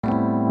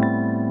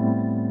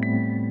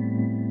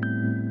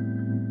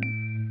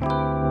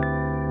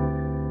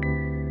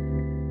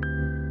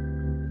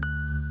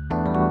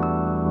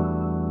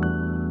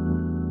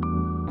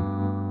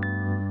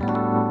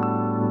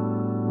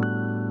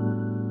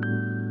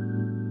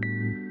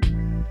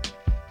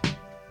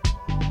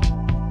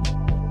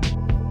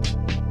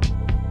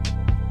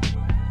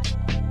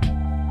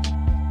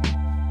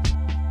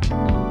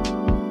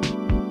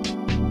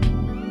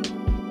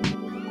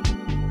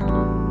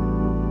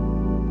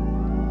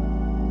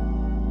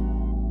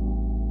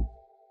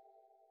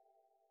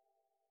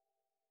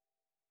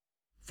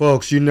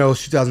Folks, you know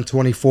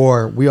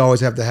 2024, we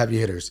always have the heavy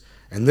hitters.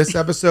 And this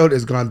episode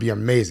is going to be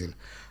amazing.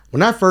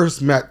 When I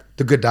first met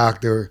the good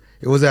doctor,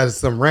 it was at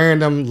some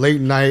random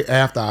late night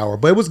after hour,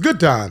 but it was a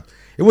good time.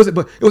 It was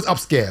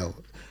upscale.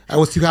 I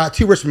was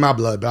too rich for my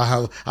blood,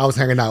 but I was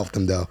hanging out with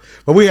them though.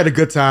 But we had a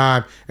good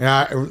time,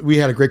 and we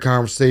had a great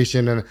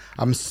conversation, and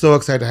I'm so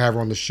excited to have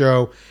her on the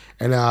show.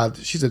 And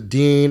she's a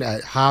dean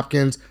at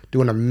Hopkins,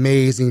 doing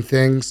amazing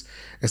things.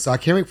 And so I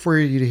can't wait for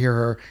you to hear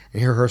her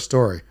and hear her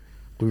story.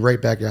 We'll be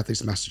right back after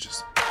these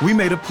messages. We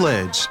made a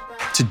pledge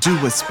to do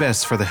what's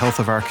best for the health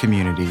of our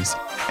communities,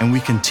 and we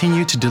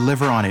continue to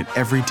deliver on it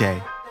every day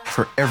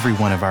for every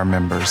one of our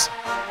members.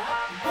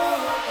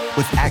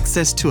 With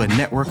access to a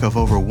network of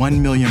over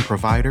 1 million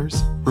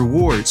providers,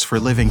 rewards for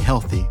living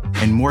healthy,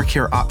 and more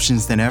care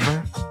options than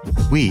ever,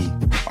 we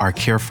are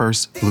Care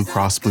First Blue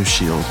Cross Blue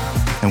Shield,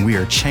 and we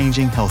are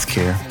changing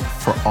healthcare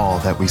for all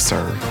that we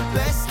serve.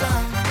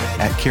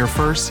 At Care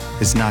First,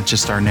 it's not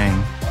just our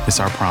name,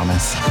 it's our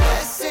promise.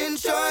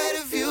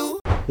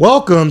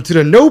 Welcome to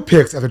the No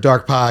Picks After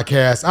Dark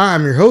podcast.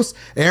 I'm your host,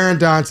 Aaron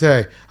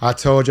Dante. I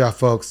told y'all,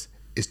 folks,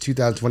 it's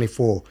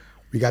 2024.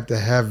 We got the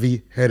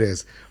heavy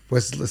hitters.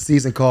 What's the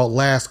season called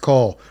Last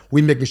Call.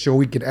 We making sure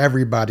we get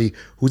everybody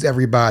who's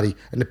everybody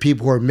and the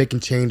people who are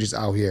making changes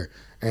out here.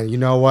 And you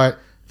know what?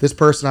 This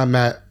person I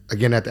met,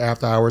 again, at the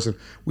after hours, and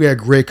we had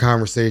a great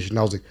conversation.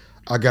 I was like,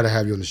 I got to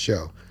have you on the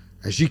show.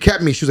 And she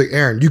kept me. She was like,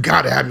 Aaron, you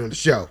got to have me on the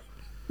show.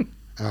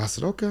 And I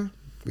said, okay,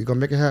 we're going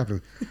to make it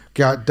happen.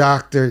 Got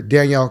Dr.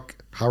 Danielle.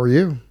 How are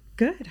you?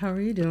 Good. How are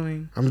you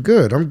doing? I'm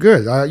good.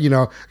 Should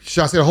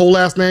I say the whole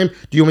last name?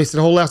 Do you want me to say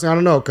the whole last name? I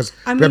don't know, because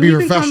I mean, you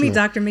can call me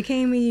Dr.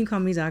 McCamey, you can call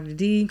me Dr.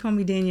 D, you can call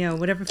me Danielle,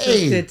 whatever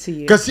feels good to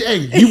you. Because,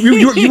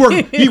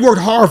 you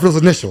worked hard for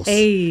those initials.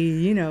 Hey,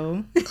 you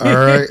know. All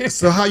right.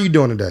 So how you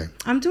doing today?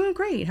 I'm doing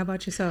great. How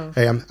about yourself?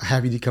 Hey, I'm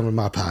happy to come to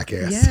my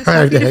podcast. Yes,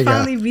 happy to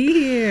finally be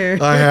here.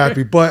 I'm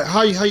happy. But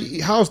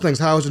how's things?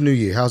 How's the new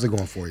year? How's it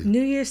going for you?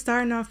 New Year's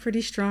starting off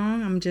pretty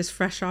strong. I'm just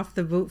fresh off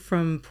the boat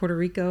from Puerto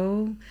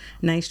Rico.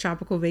 Nice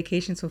tropical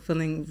vacation, so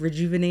feeling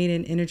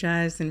rejuvenated,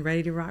 energized, and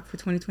ready to rock for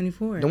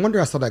 2024. No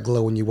wonder I saw that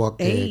glow when you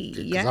walked in.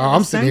 Yeah,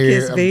 I'm sitting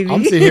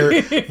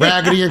here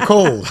raggedy and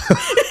cold.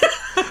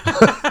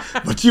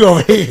 But you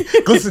over here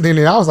glistening,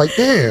 and I was like,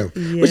 damn.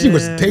 Yeah. But she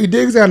was Tay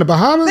Diggs out in the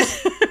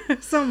Bahamas?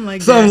 Something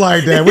like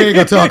that. We ain't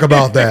gonna talk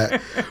about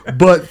that.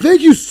 But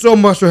thank you so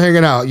much for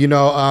hanging out.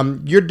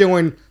 You're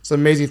doing some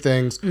amazing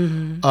things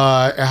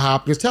at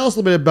Hopkins. Tell us a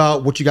little bit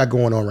about what you got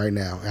going on right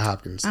now at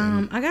Hopkins.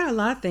 I got a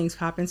lot of things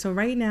popping. So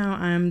right now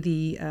I'm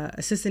the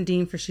assistant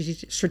dean for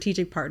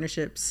strategic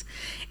partnerships,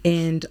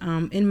 and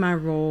in my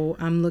role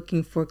I'm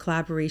looking for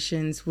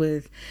collaborations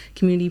with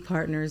community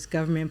partners,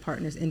 government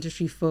partners,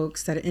 industry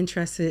folks that are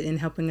interested in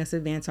helping us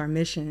advance our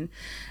mission.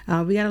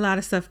 We got a lot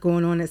of stuff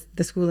going on at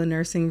the School of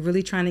Nursing,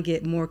 really trying to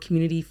get more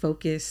community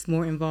focused,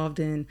 more involved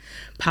in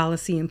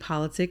policy and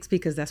politics,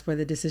 because that's where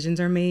the decisions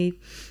are made.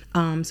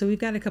 So we've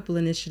got a couple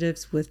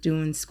initiatives with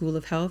doing School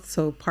of Health,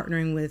 so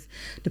partnering with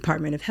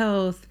Department of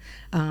Health,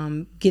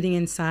 getting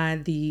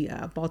inside the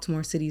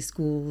Baltimore City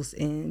schools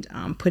and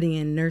putting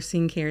in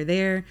nursing care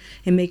there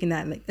and making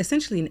that like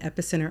essentially an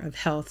epicenter of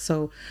health.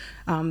 So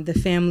the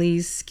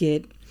families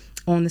get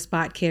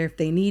on-the-spot care if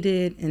they need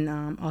it,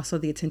 and also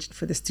the attention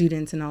for the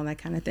students and all that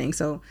kind of thing.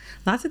 So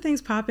lots of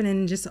things popping,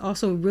 and just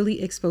also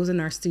really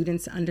exposing our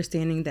students to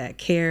understanding that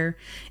care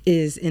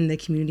is in the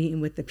community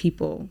and with the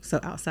people.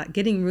 So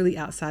getting really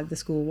outside the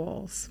school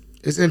walls.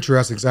 It's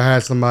interesting because I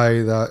had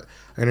somebody that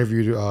I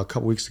interviewed a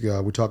couple weeks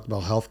ago. We talked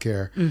about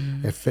healthcare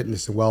and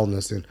fitness and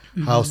wellness, and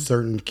how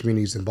certain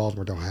communities in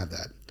Baltimore don't have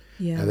that.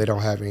 Yeah. And they don't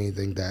have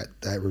anything that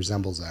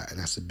resembles that, and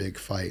that's a big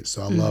fight.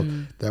 So I love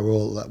that.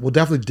 We'll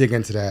definitely dig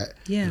into that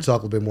and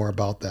talk a little bit more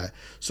about that.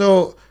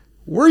 So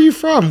where are you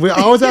from?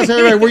 I always ask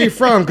everybody where you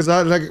from, because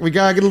we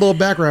gotta get a little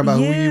background about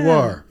who you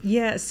are.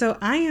 Yeah, so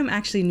I am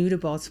actually new to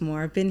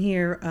Baltimore. I've been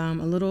here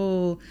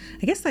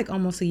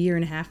almost a year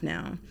and a half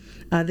now.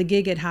 The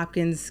gig at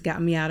Hopkins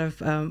got me out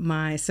of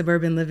my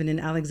suburban living in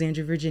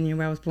Alexandria, Virginia,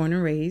 where I was born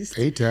and raised.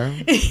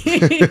 A-town.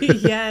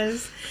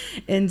 Yes.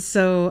 And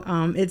so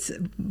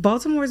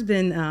Baltimore's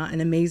been an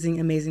amazing,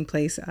 amazing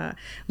place.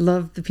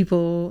 Love the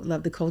people,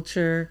 love the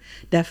culture,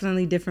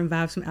 definitely different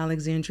vibes from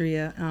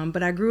Alexandria.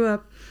 But I grew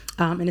up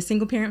in a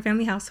single parent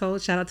family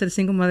household. Shout out to the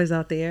single mothers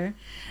out there.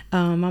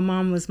 My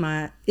mom is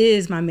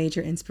my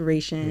major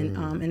inspiration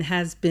and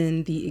has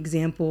been the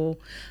example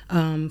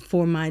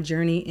for my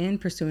journey in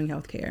pursuing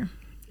healthcare.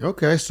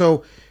 Okay,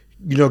 so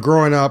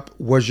growing up,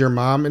 was your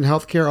mom in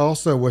healthcare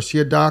also? Was she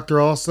a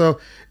doctor also?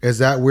 Is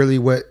that really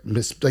what,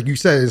 like you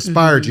said,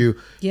 inspired you?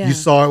 Yeah. You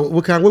saw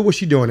what was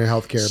she doing in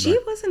healthcare? She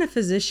wasn't a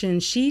physician.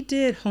 She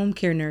did home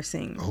care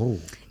nursing. Oh.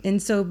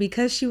 And so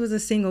because she was a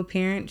single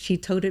parent, she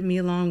toted me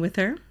along with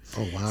her.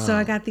 Oh, wow. So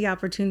I got the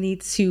opportunity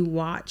to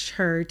watch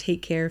her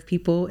take care of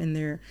people in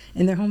their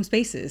home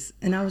spaces.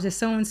 And I was just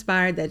so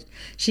inspired that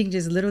she can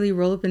just literally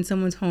roll up in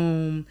someone's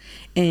home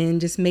and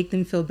just make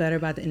them feel better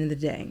by the end of the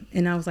day.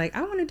 And I was like,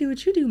 I want to do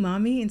what you do,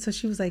 mommy. And so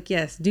she was like,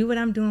 yes, do what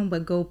I'm doing,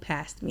 but go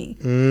past me.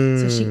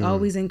 So she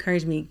always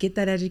encouraged me, get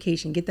that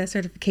education, get that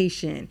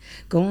certification,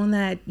 go on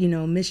that,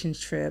 missions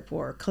trip,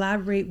 or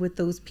collaborate with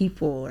those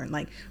people, or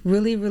like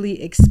really,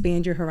 really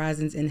expand your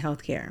horizons in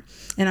healthcare.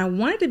 And I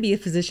wanted to be a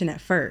physician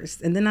at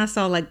first. And then I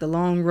saw like the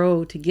long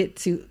road to get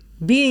to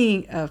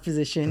being a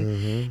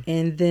physician,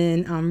 and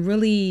then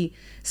really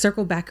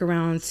circle back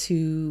around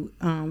to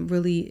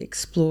really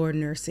explore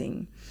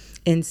nursing.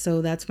 And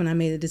so that's when I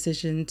made the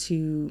decision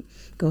to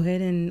go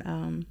ahead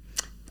and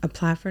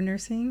apply for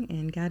nursing,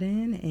 and got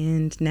in.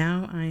 And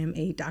now I am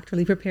a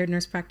doctorally prepared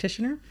nurse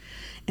practitioner,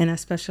 and I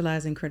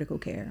specialize in critical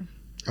care.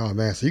 Oh,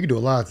 man. So you can do a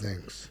lot of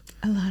things.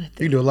 A lot of things.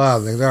 You can do a lot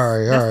of things. All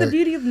right. That's the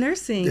beauty of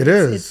nursing. It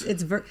is.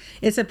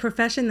 It's a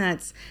profession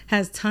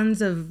has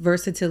tons of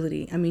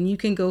versatility. I mean, you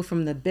can go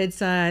from the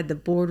bedside, the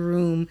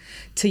boardroom,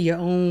 to your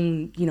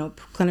own,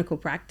 clinical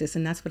practice.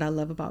 And that's what I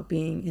love about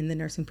being in the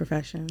nursing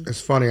profession.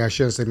 It's funny. I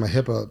shouldn't say my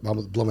hip up.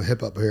 I'm blow my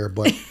hip up here,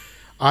 but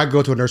I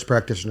go to a nurse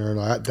practitioner.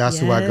 And that's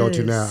who I go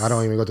to now. I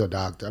don't even go to a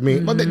doctor. I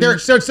mean, but they're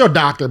still a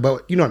doctor,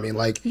 but you know what I mean?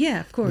 Like,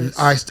 yeah, of course.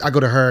 I go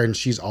to her, and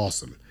she's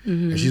awesome.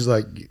 And she's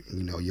like,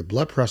 your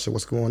blood pressure,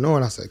 what's going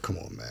on? I said, come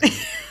on, man.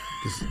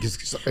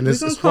 And we're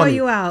going to call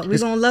you out. We're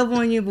going to love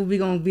on you, but we're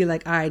going to be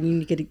like, all right, you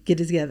need to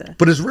get it together.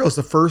 But it's real. It's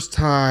the first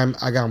time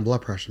I got on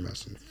blood pressure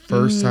medicine.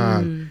 First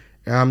time.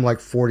 And I'm like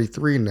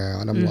 43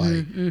 now. And I'm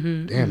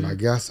like, damn, I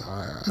guess.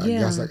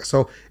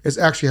 So it's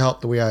actually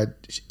helped the way I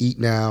eat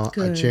now.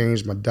 Good. I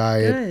changed my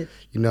diet. Good.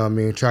 You know what I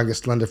mean? Trying to get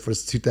slender for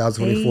this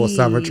 2024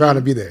 summer. Trying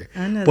to be there.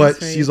 I know, but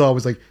that's right. She's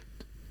always like,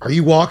 are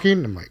you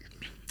walking? I'm like,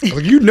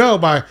 you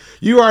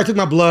already took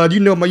my blood.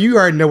 You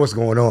already know what's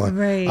going on.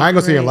 Right, I ain't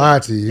gonna sit here and lie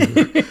to you.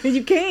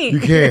 You can't. You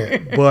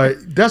can't.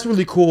 But that's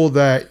really cool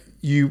that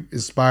you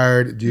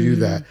inspired to do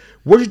that.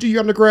 What did you do? You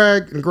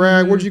undergrad?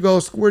 Where'd you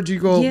go? Where'd you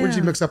go? Yeah. Where'd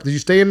you mix up? Did you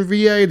stay in the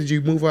VA? Did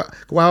you go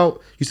out?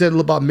 You said a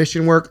little about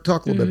mission work.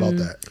 Talk a little bit about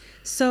that.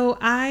 So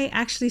I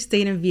actually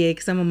stayed in VA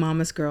because I'm a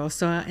mama's girl.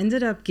 So I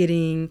ended up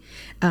getting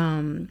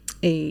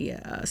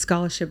a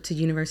scholarship to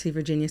University of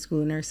Virginia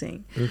School of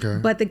Nursing. Okay.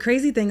 But the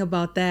crazy thing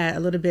about that, a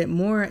little bit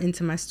more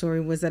into my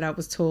story, was that I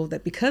was told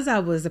that because I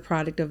was a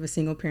product of a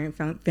single parent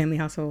family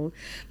household,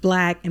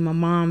 Black, and my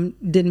mom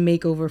didn't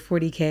make over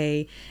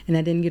 40K, and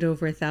I didn't get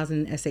over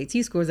 1,000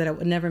 SAT scores, that I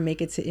would never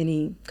make it to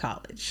any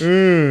college.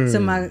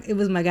 So it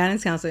was my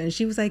guidance counselor, and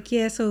she was like,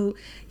 I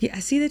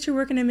see that you're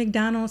working at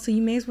McDonald's, so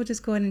you may as well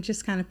just go ahead and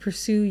just kind of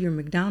pursue your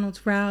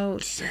McDonald's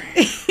route.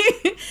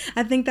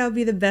 I think that would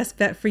be the best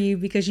bet for you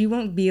because you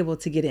won't be able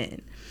to get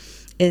in.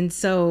 And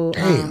so,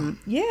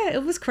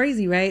 it was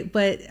crazy, right?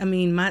 But I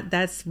mean,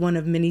 that's one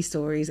of many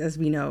stories, as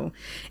we know.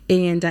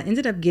 And I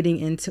ended up getting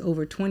into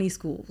over 20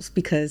 schools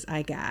because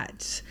I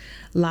got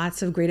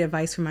lots of great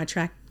advice from my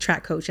track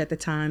coach at the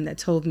time that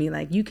told me,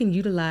 like, you can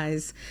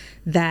utilize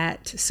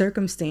that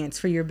circumstance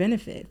for your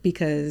benefit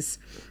because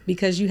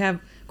you have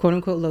quote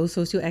unquote low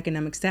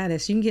socioeconomic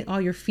status. You can get all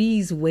your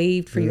fees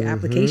waived for your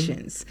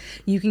applications.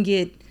 You can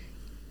get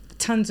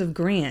tons of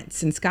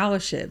grants and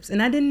scholarships.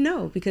 And I didn't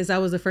know because I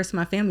was the first in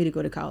my family to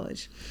go to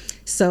college.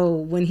 So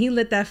when he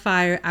lit that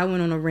fire, I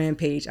went on a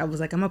rampage. I was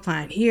like, I'm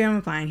applying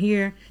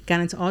here,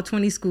 got into all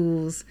 20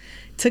 schools,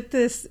 took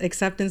this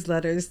acceptance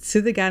letters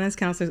to the guidance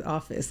counselor's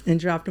office and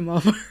dropped them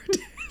off her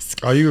desk.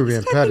 Oh, you were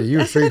being petty. You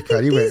were straight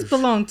petty. These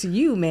belong to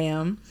you,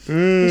 ma'am.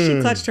 And she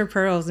clutched her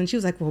pearls and she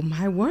was like, well,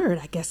 my word,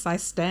 I guess I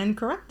stand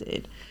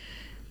corrected.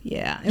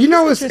 Yeah. You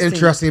know what's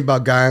interesting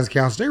about guidance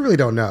counselors? They really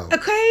don't know.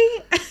 Okay.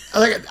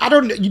 Like,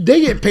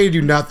 they get paid to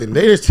do nothing.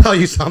 They just tell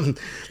you something.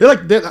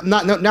 They're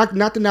not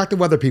to knock the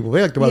weather people.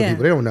 They like the weather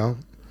people. They don't know.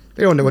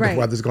 They don't know what the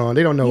weather's going on.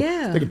 They don't know.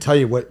 They can tell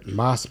you what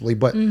possibly,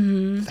 but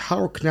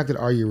how connected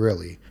are you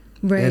really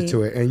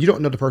into it? And you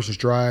don't know the person's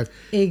drive.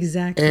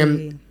 Exactly.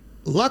 And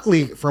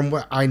luckily, from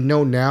what I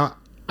know now,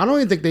 I don't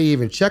even think they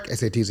even check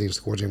SATs and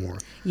scores anymore.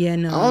 Yeah,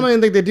 no. I don't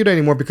even think they do that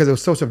anymore because it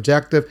was so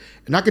subjective.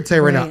 And I can tell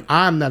you right now,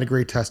 I'm not a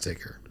great test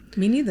taker.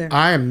 Me neither.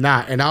 I am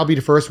not. And I'll be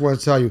the first one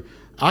to tell you,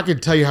 I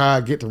can tell you how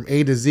I get from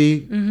A to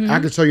Z. I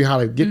can show you how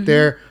to get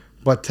there.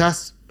 But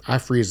tests, I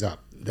freeze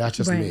up. That's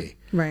just me.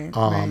 Right.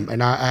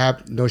 And I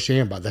have no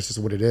shame about it. That's just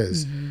what it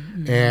is.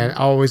 And I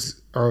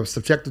always are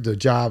subjected to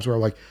jobs where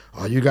like,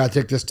 oh, you got to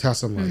take this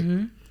test. I'm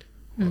like,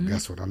 well,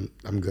 guess what?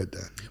 I'm good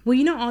then.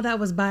 Well, all that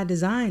was by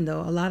design,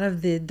 though. A lot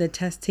of the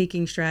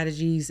test-taking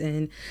strategies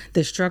and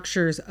the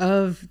structures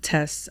of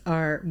tests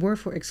were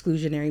for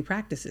exclusionary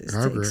practices,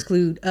 to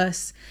exclude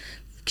us,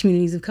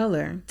 communities of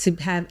color, to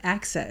have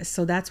access.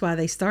 So that's why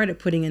they started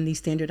putting in these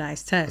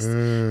standardized tests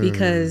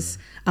because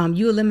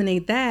you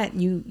eliminate that,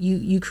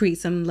 you create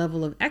some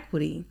level of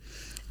equity.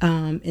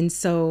 And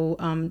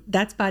so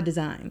that's by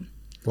design.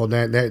 Well,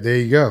 there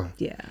you go.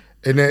 Yeah.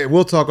 And then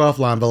we'll talk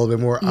offline about a little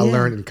bit more. I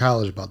learned in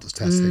college about this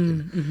test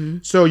taking.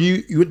 So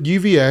you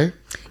UVA,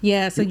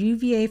 Yeah, so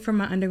UVA for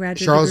my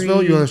undergraduate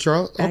Charlottesville? degree. You in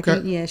Charlotte?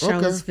 Okay.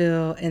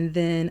 Charlottesville. And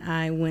then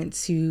I went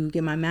to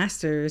get my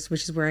master's,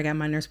 which is where I got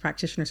my nurse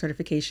practitioner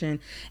certification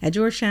at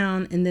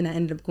Georgetown. And then I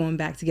ended up going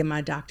back to get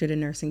my doctorate in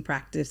nursing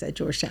practice at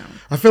Georgetown.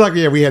 I feel like,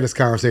 we had this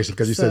conversation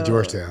because you said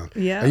Georgetown.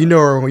 Yeah. And you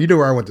know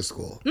where I went to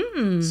school.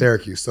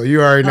 Syracuse. So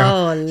you already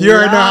know. Oh, you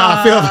already know how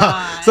I feel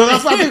about. So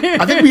that's why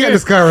I think we had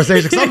this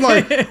conversation. Because I'm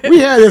like, we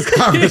had this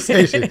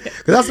conversation.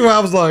 Because that's why I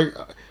was like,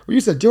 when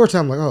you said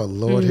Georgetown, I'm like, oh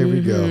Lord, here we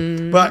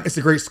go. But it's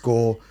a great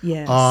school.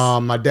 Yes.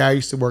 My dad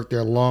used to work there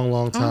a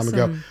long time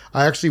ago.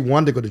 I actually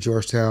wanted to go to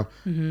Georgetown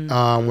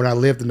when I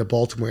lived in the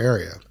Baltimore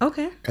area.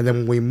 Okay. And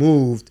then when we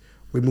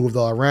moved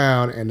all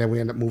around, and then we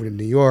ended up moving to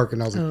New York.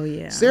 And I was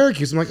like,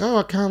 Syracuse. I'm like, oh,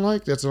 I kind of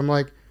like that. So I'm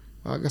like,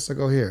 well, I guess I'll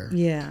go here.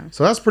 Yeah.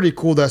 So that's pretty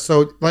cool. That's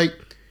a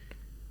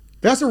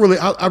really,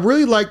 I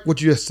really like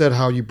what you just said,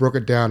 how you broke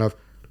it down of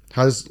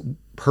how this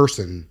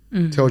person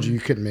told you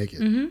couldn't make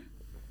it.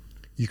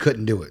 You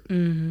couldn't do it.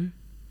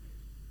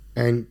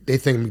 And they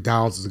think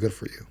McDonald's is good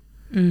for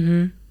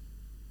you.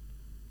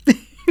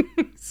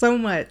 So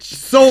much.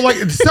 So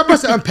something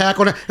to unpack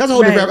on that. That's a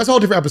whole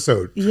different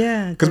episode.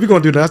 Yeah. Because we're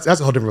going to do that.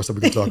 That's a whole different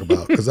episode we can talk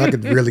about. Because I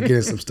could really get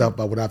into some stuff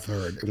about what I've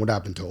heard and what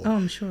I've been told. Oh,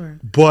 I'm sure.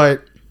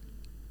 But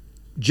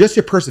just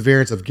your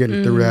perseverance of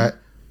getting through that.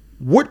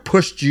 What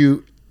pushed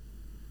you?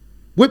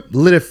 What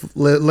lit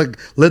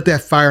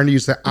that fire in you?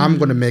 Say, I'm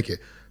going to make it.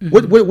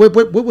 What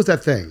was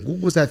that thing? What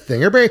was that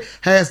thing? Everybody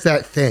has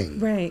that thing.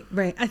 Right.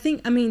 I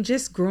think,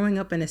 just growing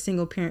up in a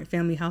single parent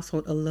family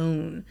household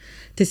alone,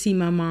 to see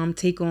my mom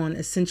take on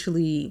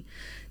essentially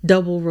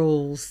double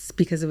roles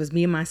because it was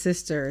me and my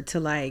sister,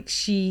 to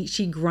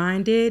she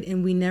grinded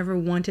and we never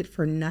wanted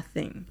for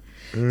nothing.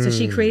 So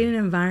she created an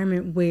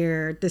environment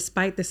where,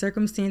 despite the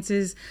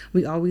circumstances,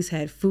 we always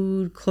had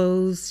food,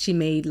 clothes. She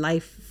made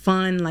life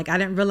fun. I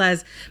didn't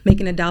realize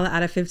making $1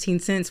 out of 15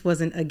 cents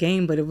wasn't a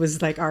game, but it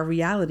was our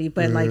reality.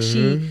 But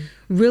she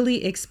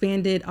really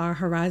expanded our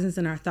horizons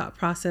and our thought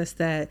process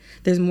that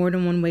there's more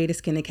than one way to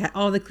skin a cat.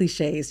 All the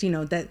cliches,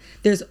 that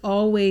there's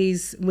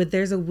always,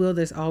 there's a will,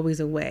 there's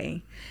always a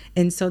way.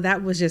 And so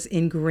that was just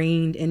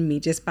ingrained in me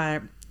just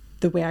by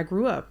the way I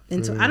grew up.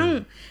 And so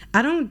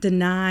I don't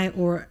deny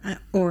or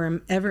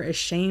am ever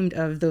ashamed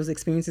of those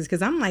experiences,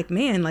 because I'm like,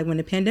 man, when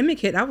the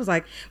pandemic hit, I was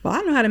like, well, I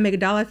know how to make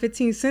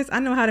 $1.15. I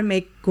know how to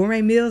make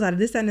gourmet meals out of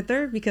this, that, and the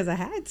third, because I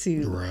had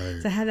to.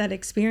 Right. So I had that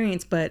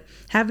experience. But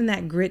having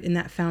that grit and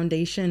that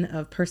foundation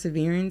of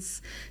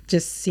perseverance,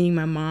 just seeing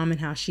my mom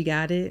and how she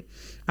got it,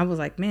 I was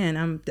like, man,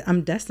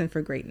 I'm destined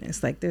for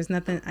greatness. There's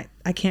nothing,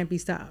 I can't be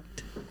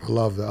stopped. I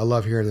love that. I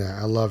love hearing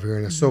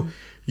that. So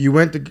you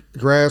went to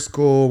grad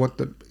school,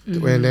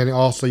 and then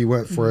also you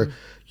went for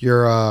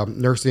your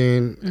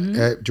nursing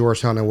at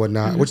Georgetown and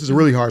whatnot, which is a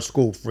really hard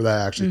school for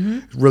that. Actually,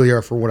 it's really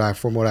hard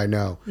from what I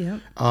know. Yeah.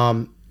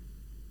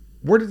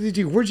 Where did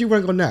you want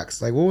to go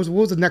next? What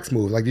was the next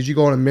move? Did you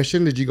go on a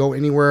mission? Did you go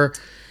anywhere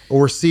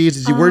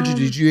overseas?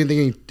 Did you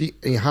anything,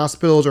 any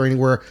hospitals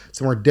or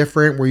somewhere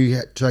different where you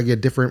had to get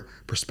a different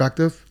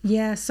perspective?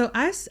 Yeah. So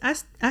I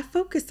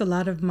focused a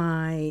lot of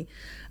my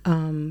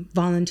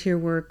volunteer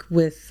work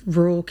with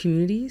rural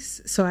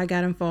communities. So I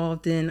got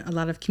involved in a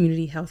lot of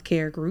community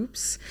healthcare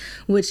groups,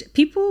 which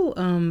people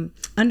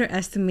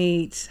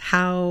underestimate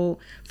how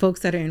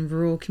folks that are in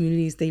rural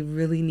communities, they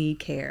really need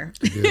care.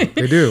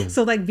 They do.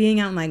 So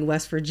being out in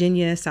West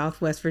Virginia,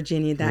 Southwest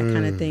Virginia, that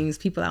kind of things,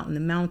 people out in the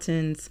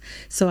mountains.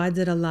 So I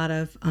did a lot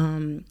of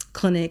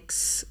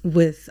clinics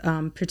with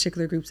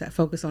particular groups that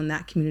focus on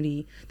that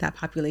community, that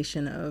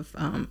population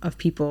of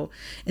people.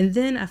 And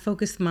then I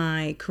focused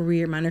my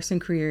nursing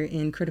career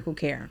in critical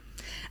care.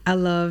 I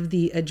love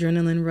the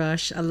adrenaline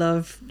rush. I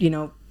love,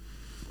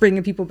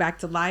 bringing people back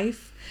to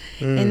life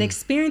and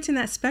experiencing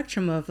that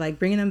spectrum of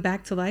bringing them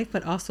back to life,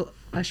 but also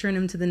ushering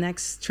them to the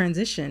next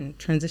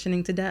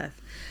transitioning to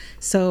death.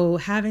 So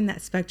having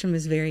that spectrum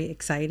is very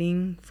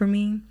exciting for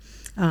me.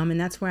 And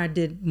that's where I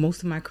did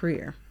most of my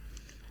career.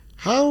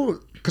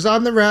 Because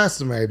I've never asked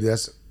somebody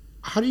this,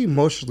 how do you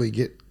emotionally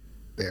get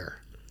there?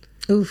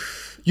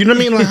 Oof. You know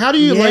what I mean? How do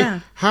you Yeah.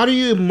 how do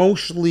you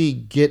emotionally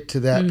get to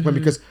that point?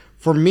 Because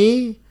for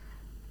me,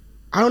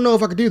 I don't know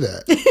if I could do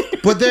that.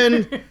 But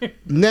then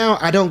now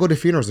I don't go to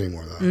funerals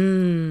anymore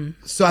though.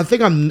 So I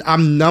think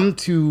I'm numb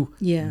to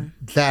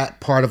that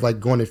part of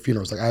going to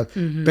funerals. I've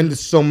been to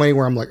so many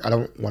where I'm I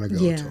don't want to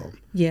go to them.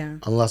 Yeah.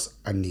 Unless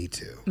I need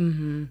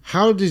to.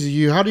 How do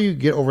you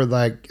get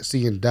over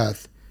seeing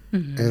death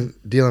and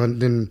dealing,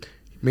 then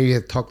maybe you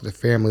have to talk to the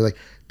family.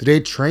 Do they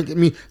train? I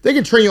mean, they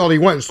can train you all they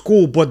want in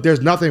school, but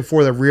there's nothing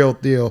for the real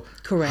deal.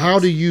 Correct. How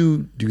do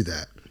you do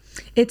that?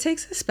 It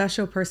takes a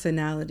special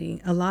personality.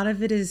 A lot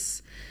of it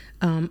is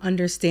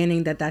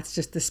understanding that that's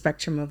just the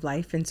spectrum of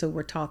life. And so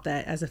we're taught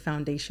that as a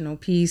foundational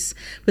piece.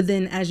 But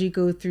then as you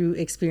go through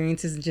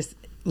experiences and just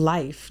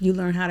life, you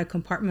learn how to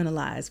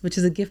compartmentalize, which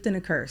is a gift and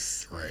a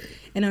curse. Right.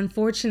 And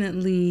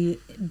unfortunately,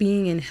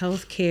 being in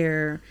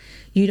healthcare,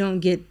 you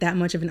don't get that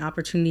much of an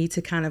opportunity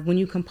to when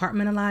you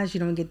compartmentalize, you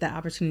don't get that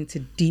opportunity to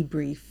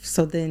debrief.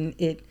 So then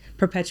it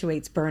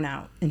perpetuates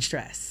burnout and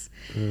stress.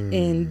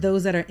 And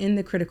those that are in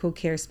the critical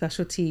care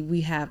specialty,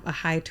 we have a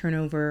high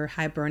turnover,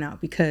 high burnout,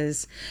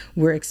 because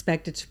we're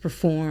expected to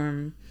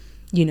perform,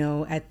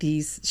 at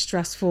these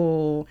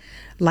stressful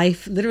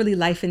literally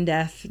life and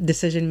death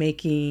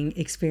decision-making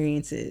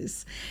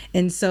experiences.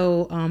 And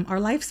so our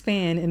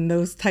lifespan in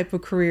those type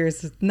of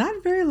careers is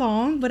not very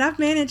long, but I've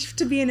managed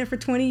to be in it for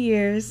 20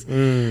 years.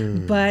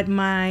 But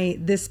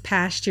this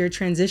past year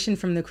transitioned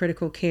from the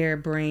critical care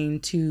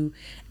brain to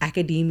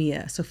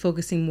academia. So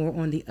focusing more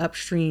on the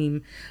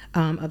upstream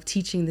of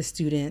teaching the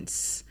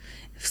students,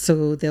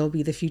 so they'll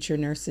be the future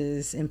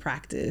nurses in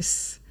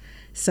practice.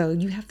 So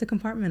you have to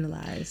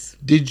compartmentalize.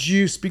 Did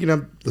you, speaking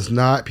of this,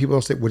 not people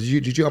don't say,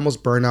 did you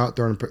almost burn out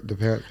during the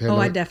pandemic? Oh,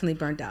 I definitely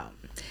burned out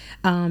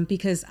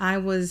because I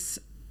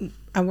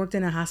worked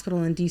in a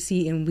hospital in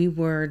DC, and we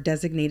were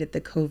designated the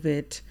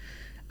COVID,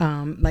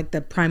 like the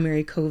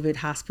primary COVID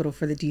hospital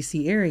for the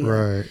DC area.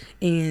 Right.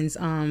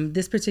 And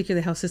this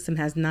particular health system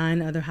has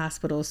 9 other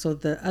hospitals. So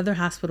the other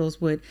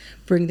hospitals would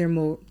bring the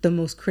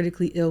most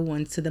critically ill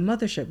ones to the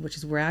mothership, which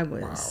is where I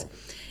was. Wow.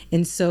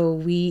 And so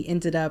we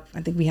ended up,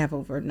 I think we have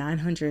over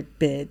 900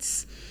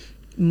 beds.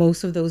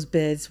 Most of those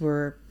beds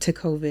were to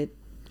COVID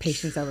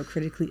patients that were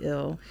critically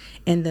ill.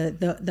 And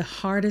the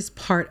hardest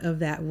part of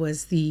that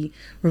was the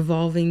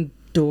revolving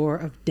door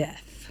of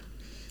death.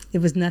 It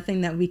was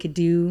nothing that we could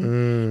do.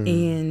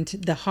 And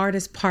the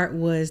hardest part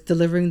was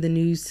delivering the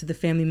news to the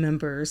family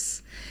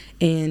members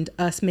and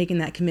us making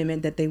that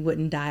commitment that they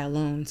wouldn't die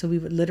alone. So we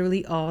would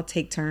literally all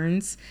take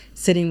turns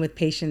sitting with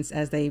patients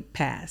as they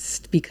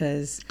passed,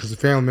 because the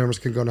family members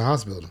can go to the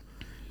hospital.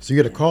 So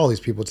you got to call these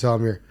people, tell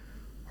them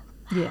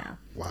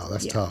wow,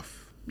 that's tough.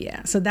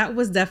 Yeah, so that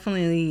was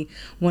definitely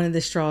one of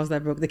the straws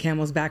that broke the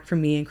camel's back for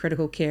me in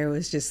critical care.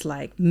 Was just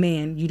like,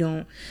 man,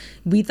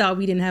 we thought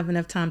we didn't have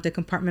enough time to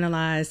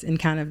compartmentalize and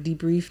kind of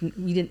debrief.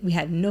 We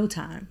had no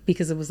time,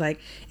 because it was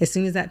like, as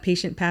soon as that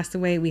patient passed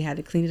away, we had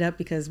to clean it up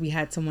because we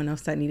had someone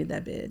else that needed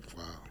that bed.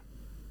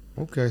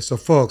 Wow. Okay, so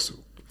folks,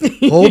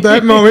 hold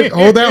that moment,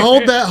 hold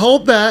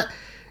that.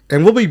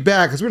 And we'll be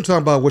back, because we're going to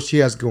talk about what she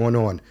has going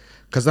on.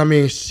 Because,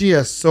 she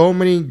has so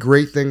many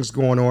great things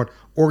going on.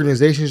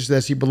 Organizations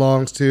that she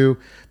belongs to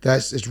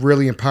that's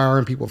really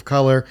empowering people of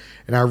color,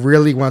 and I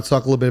really want to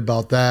talk a little bit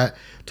about that.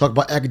 Talk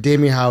about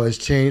academia, how it's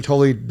changed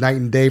totally night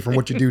and day from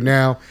what you do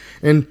now.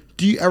 And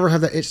do you ever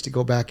have that itch to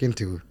go back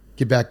into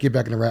get back in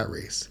the rat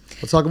race?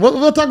 We'll talk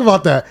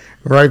about that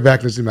right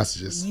back into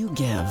messages. You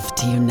give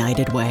to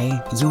United Way,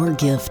 your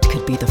gift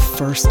could be the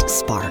first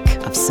spark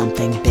of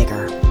something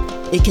bigger.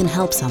 It can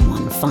help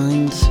someone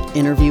find,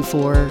 interview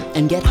for,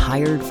 and get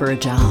hired for a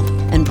job,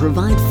 and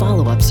provide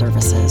follow-up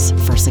services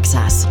for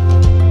success.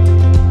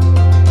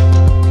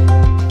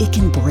 It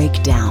can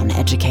break down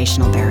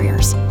educational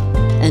barriers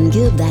and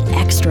give that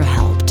extra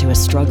help to a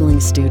struggling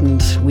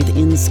student with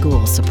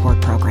in-school support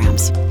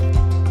programs.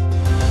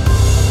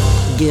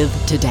 Give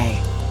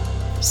today.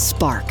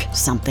 Spark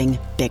something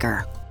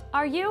bigger.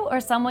 Are you or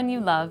someone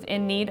you love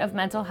in need of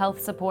mental health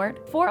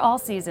support? For All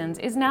Seasons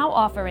is now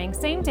offering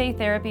same-day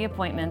therapy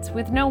appointments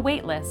with no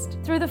wait list.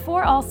 Through the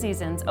For All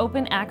Seasons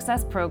Open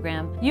Access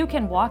program, you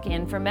can walk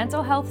in for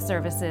mental health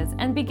services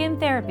and begin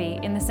therapy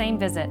in the same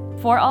visit.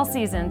 For All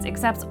Seasons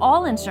accepts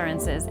all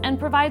insurances and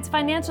provides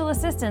financial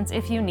assistance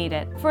if you need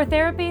it. For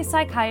therapy,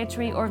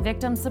 psychiatry, or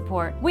victim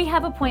support, we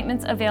have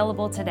appointments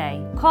available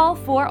today. Call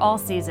For All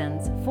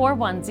Seasons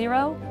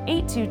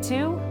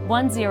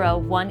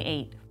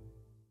 410-822-1018.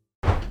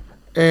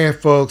 And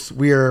folks,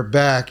 we are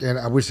back,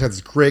 and we just had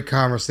this great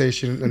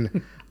conversation,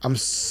 and I'm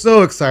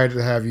so excited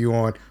to have you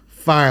on.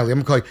 Finally,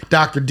 I'm gonna call you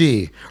Dr.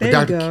 D. There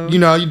Dr. you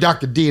go. You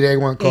Dr. D. They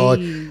want to call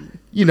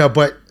it.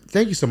 But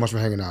thank you so much for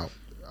hanging out.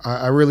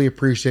 I really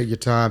appreciate your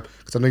time,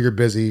 because I know you're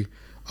busy.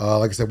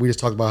 Like I said, we just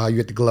talked about how you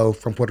had to glow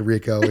from Puerto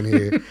Rico in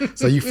here,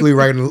 so you flew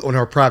right on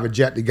our private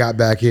jet that got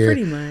back here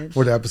pretty much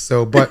for the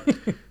episode, but.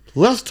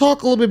 Let's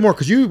talk a little bit more,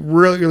 because you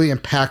really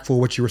impactful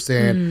what you were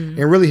saying, and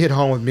really hit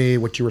home with me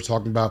what you were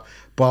talking about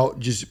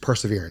just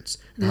perseverance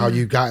and how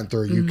you gotten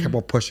through. You kept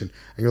on pushing,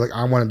 and you're like,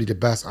 I want to be the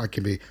best I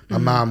can be. My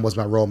mom was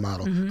my role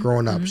model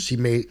growing up.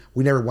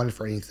 We never wanted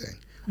for anything.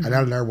 I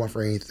never wanted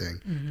for anything.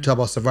 You talk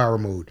about survival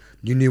mode.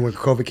 You knew when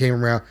COVID came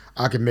around,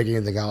 I could make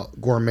anything out,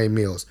 gourmet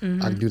meals.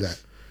 I can do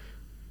that.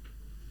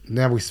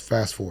 Now we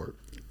fast forward.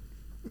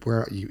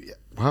 Where are you?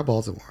 Why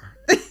Baltimore?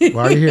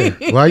 Why are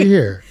you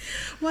here?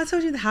 Well, I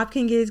told you the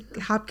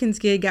Hopkins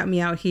gig got me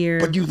out here.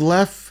 But you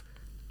left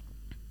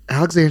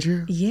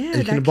Alexandria. Yeah,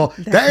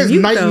 that is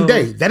night and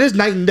day. That is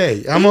night and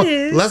day.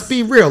 Let's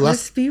be real.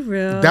 Let's be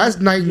real. That's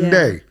night and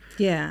day.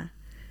 Yeah.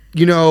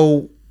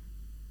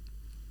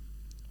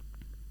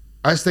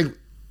 I just think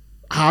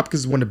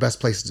Hopkins is one of the best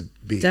places to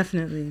be.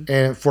 Definitely.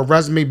 And for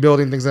resume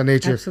building, things of that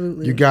nature,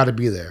 absolutely, you got to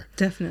be there.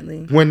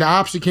 Definitely. When the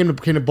option came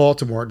to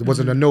Baltimore, was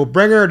it a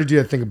no-brainer, or did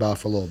you think about it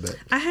for a little bit?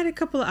 I had a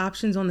couple of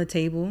options on the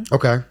table.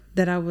 Okay.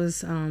 that I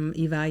was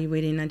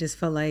evaluating. I just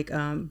felt like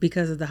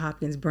because of the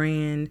Hopkins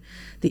brand,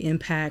 the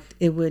impact,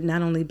 it would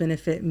not only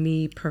benefit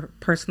me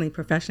personally,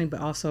 professionally, but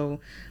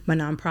also my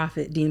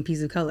nonprofit,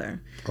 DMPs of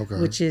Color,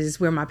 which is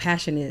where my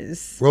passion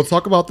is. We'll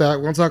talk about that.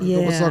 Let's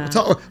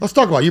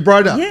talk about it. You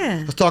brought it up.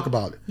 Yeah. Let's talk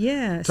about it.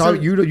 Yeah.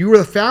 You were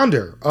the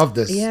founder of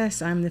this.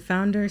 Yes, I'm the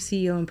founder,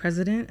 CEO, and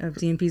president of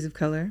DMPs of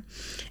Color.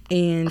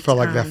 And I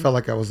felt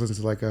like I was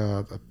listening to like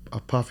a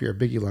Puffy or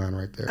Biggie line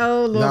right there.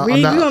 Oh, Lord,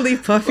 we gonna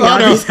leave Puffy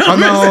out.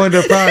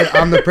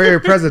 I'm the prayer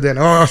president.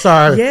 Oh,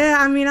 sorry. Yeah,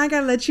 I mean, I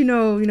gotta let you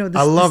know, the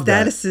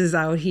statuses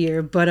out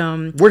here. But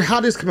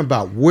how did this come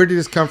about? Where did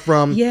this come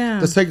from? Yeah,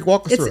 let's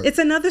walk us through it. It's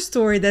another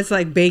story that's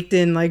like baked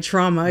in like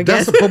trauma, I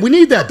guess. But we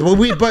need that.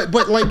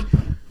 But like,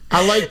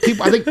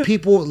 I think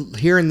people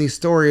hearing these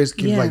stories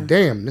can be like,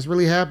 damn, this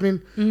really happening.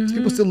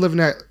 People still living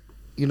that.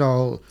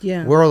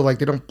 World, like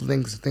they don't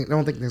think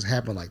things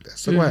happen like this.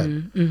 So go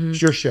ahead.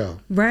 It's your show.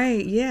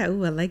 Right. Yeah.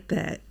 Ooh, I like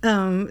that.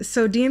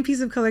 So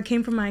DMPs of Color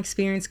came from my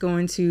experience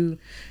going to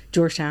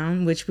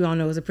Georgetown, which we all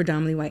know is a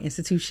predominantly white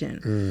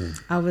institution.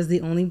 I was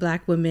the only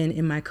Black woman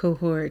in my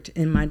cohort,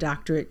 in my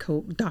doctoral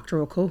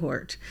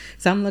cohort.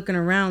 So I'm looking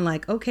around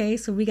like, okay,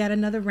 so we got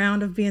another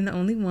round of being the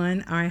only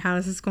one. All right, how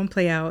is this going to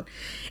play out?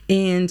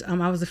 And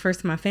I was the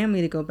first in my family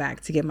to go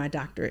back to get my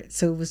doctorate.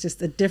 So it was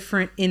just a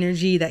different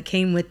energy that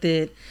came with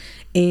it.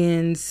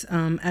 And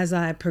as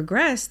I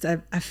progressed, I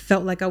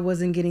felt like I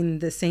wasn't getting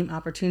the same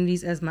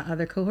opportunities as my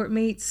other cohort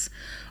mates,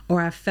 or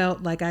I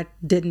felt like I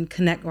didn't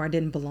connect or I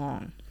didn't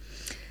belong.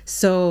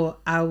 So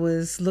I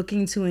was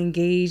looking to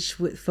engage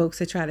with folks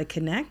to try to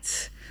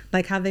connect,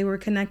 like how they were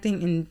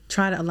connecting, and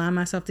try to align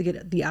myself to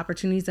get the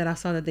opportunities that I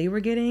saw that they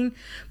were getting,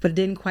 but it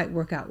didn't quite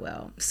work out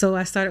well. So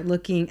I started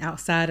looking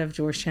outside of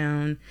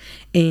Georgetown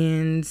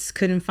and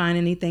couldn't find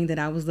anything that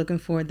I was looking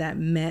for that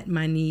met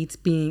my needs,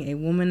 being a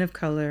woman of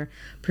color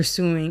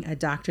pursuing a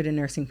doctorate in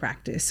nursing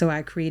practice. So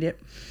I created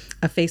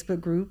a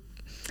Facebook group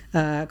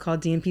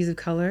called DMPs of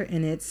Color,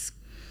 and it's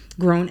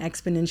grown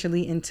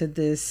exponentially into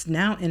this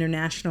now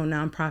international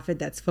nonprofit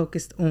that's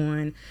focused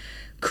on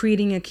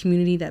creating a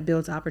community that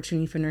builds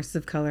opportunity for nurses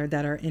of color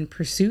that are in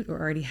pursuit or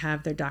already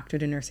have their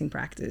doctorate in nursing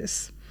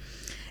practice.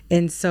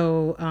 And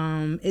so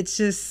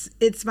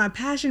it's my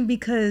passion,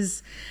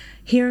 because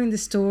hearing the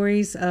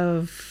stories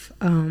of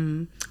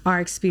our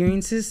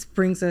experiences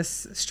brings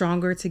us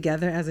stronger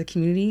together as a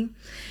community.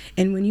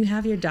 And when you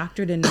have your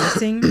doctorate in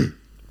nursing,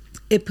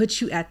 it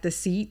puts you at the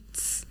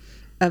seats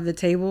of the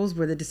tables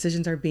where the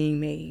decisions are being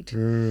made.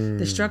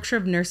 The structure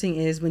of nursing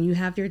is, when you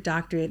have your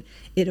doctorate,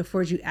 it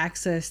affords you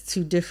access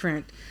to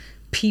different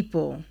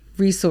people,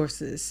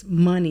 resources,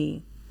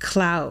 money,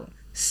 clout,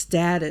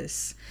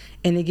 status,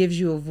 and it gives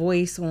you a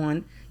voice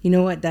on, you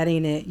know what, that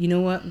ain't it. You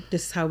know what,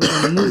 this is how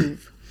we're going to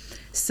move.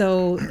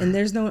 So, and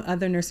there's no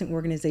other nursing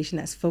organization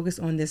that's focused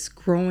on this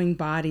growing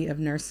body of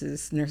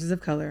nurses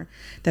of color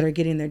that are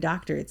getting their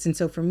doctorates. And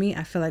so for me,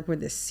 I feel like we're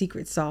the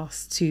secret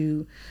sauce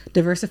to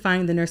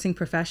diversifying the nursing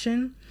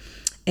profession.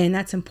 And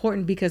that's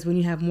important because when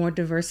you have more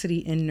diversity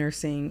in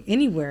nursing,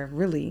 anywhere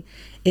really,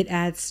 it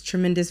adds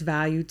tremendous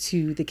value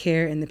to the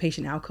care and the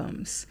patient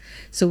outcomes.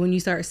 So when you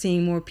start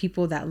seeing more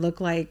people that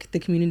look like the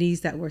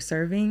communities that we're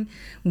serving,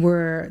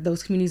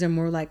 those communities are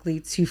more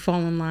likely to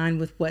fall in line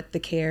with what the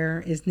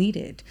care is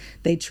needed.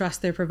 They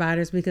trust their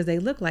providers because they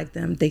look like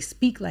them, they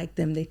speak like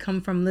them, they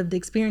come from lived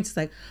experiences.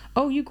 Like,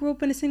 oh, you grew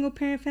up in a single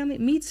parent family?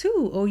 Me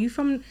too. Oh, you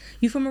from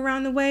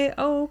around the way?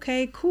 Oh,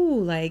 okay,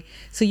 cool. Like,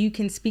 so you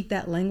can speak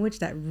that language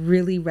that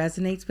really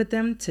resonates with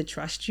them, to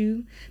trust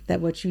you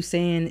that what you're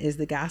saying is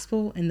the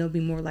gospel, and they'll be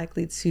more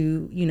likely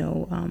to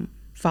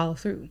follow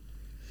through.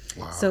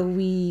 Wow. So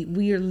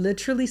we are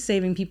literally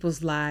saving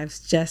people's lives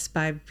just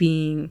by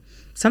being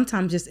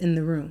sometimes just in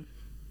the room.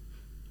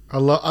 I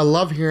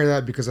love hearing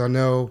that, because I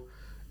know,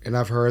 and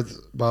I've heard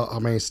about how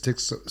many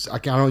I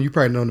know you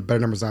probably know the better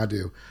numbers than I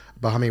do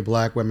about how many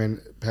Black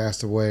women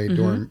passed away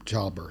during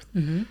childbirth.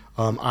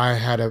 I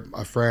had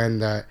a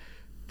friend that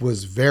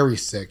was very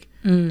sick,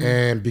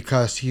 and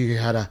because he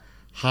had a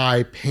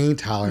high pain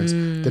tolerance,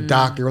 the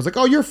doctor was like,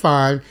 oh, you're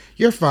fine,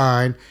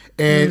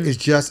 and it's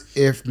just,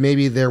 if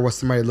maybe there was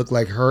somebody that looked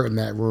like her in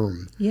that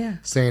room,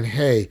 saying,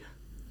 hey,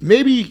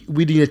 maybe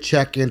we need to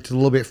check into a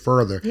little bit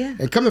further,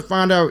 and come to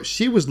find out,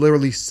 she was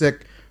literally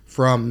sick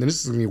from, and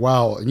this is gonna be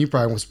wild, and you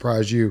probably won't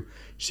surprise you,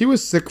 she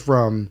was sick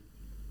from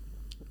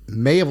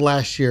May of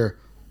last year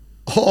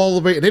all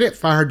the way, and they didn't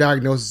find her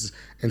diagnosis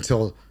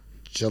until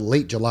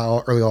late July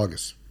or early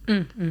August.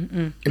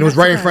 And it was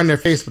right in front of their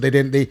face, but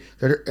they're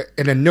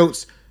in the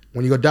notes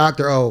when you go,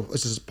 doctor, oh,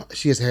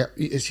 she's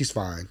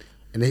fine,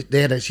 and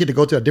she had to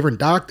go to a different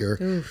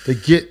doctor to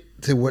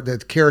get to what the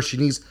care she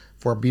needs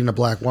for being a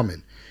Black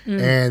woman,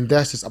 and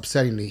that's just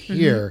upsetting to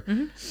hear,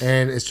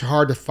 and it's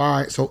hard to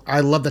find. So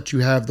I love that you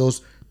have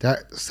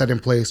that set in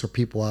place for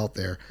people out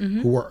there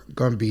who are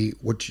going to be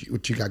what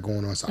you got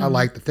going on. So I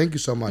like to thank you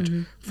so much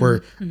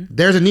for.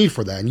 There's a need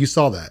for that, and you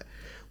saw that.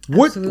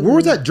 Where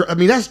was that? I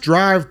mean, that's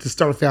drive to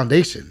start a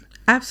foundation.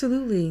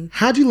 Absolutely.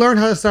 How'd you learn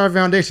how to start a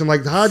foundation? Like,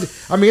 it's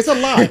a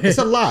lot. It's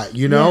a lot,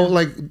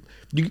 like,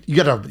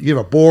 you have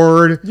a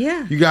board.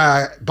 Yeah. You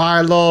got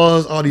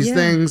bylaws, all these Yeah.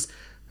 things.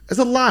 It's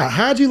a lot.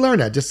 How'd you learn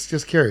that?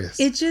 Just curious.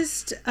 It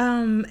just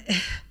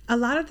a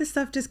lot of the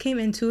stuff just came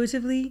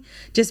intuitively,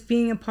 just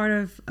being a part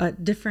of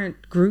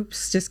different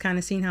groups, just kind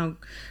of seeing how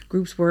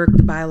groups work,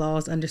 the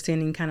bylaws,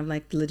 understanding kind of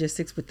like the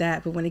logistics with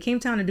that. But when it came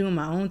down to doing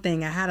my own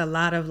thing, I had a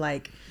lot of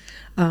like,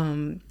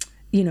 I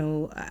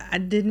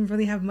didn't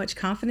really have much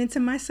confidence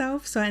in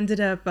myself. So I ended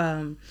up,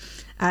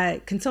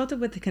 I consulted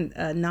with a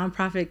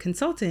nonprofit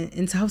consultant.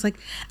 And so I was like,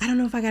 I don't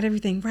know if I got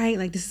everything right.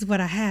 Like, this is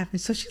what I have.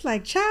 And so she's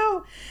like,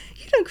 child,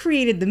 you done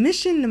created the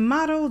mission, the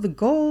motto, the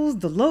goals,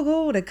 the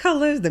logo, the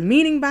colors, the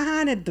meaning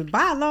behind it, the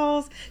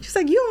bylaws. She's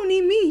like, you don't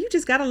need me. You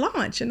just got to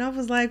launch. And I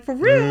was like, for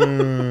real?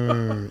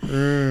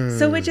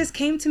 So it just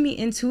came to me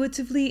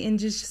intuitively, and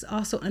just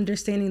also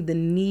understanding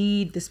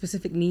the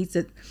specific needs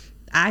that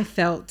I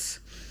felt,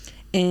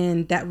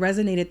 and that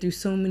resonated through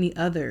so many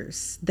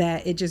others,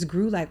 that it just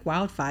grew like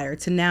wildfire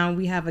to now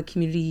we have a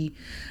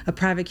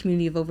private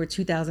community of over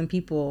 2,000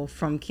 people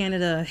from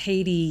Canada,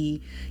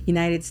 Haiti,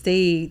 United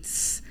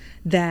States,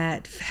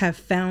 that have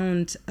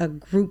found a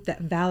group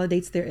that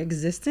validates their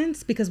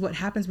existence. Because what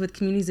happens with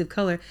communities of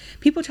color,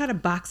 people try to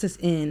box us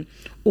in,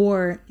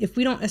 or if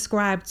we don't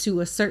ascribe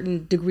to a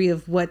certain degree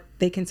of what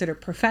they consider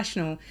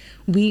professional,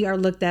 we are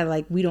looked at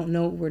like we don't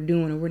know what we're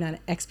doing, or we're not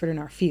an expert in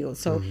our field.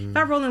 So if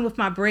I roll in with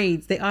my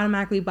braids, they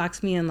automatically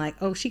box me in like,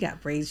 oh, she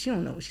got braids, she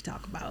don't know what she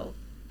talk about.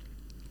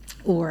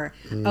 Or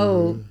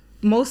oh,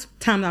 most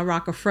times I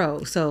rock a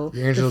fro. So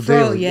Angela the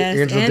fro, Davis.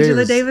 yes,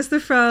 Angela Davis the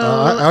fro.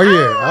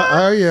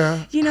 Oh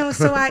yeah.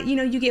 So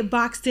you get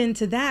boxed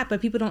into that, but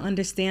people don't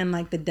understand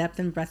like the depth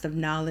and breadth of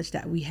knowledge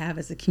that we have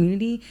as a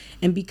community.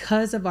 And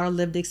because of our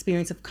lived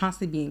experience of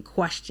constantly being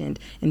questioned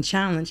and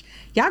challenged,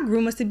 y'all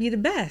grew us to be the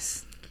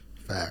best.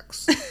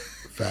 Facts.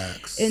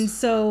 And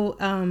so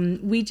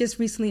we just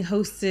recently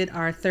hosted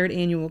our 3rd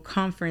annual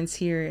conference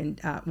here in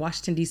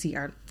Washington, D.C.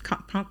 Our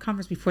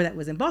conference before that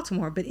was in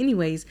Baltimore. But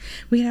anyways,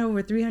 we had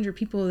over 300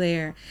 people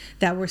there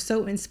that were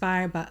so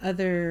inspired by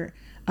other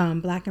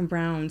Black and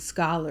brown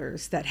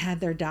scholars that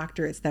had their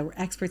doctorates, that were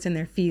experts in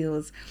their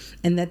fields,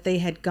 and that they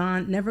had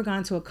never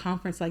gone to a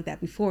conference like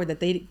that before, that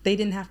they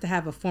didn't have to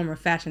have a form or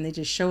fashion. They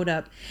just showed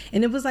up,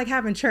 and it was like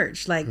having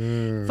church. Like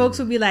folks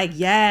would be like,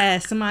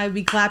 yes, somebody would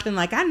be clapping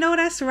like, I know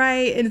that's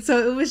right. And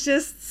so it was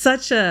just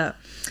such a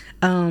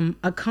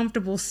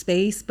comfortable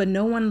space, but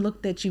no one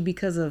looked at you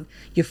because of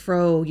your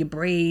fro, your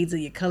braids, or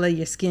your color,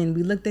 your skin.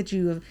 We looked at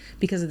you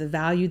because of the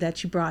value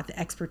that you brought, the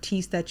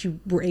expertise that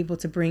you were able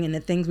to bring, and the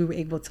things we were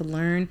able to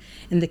learn,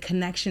 and the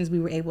connections we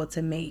were able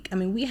to make. I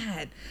mean, we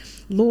had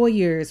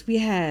lawyers, we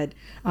had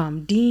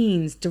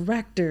deans,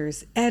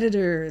 directors,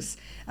 editors,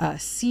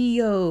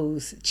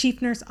 CEOs,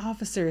 chief nurse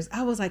officers.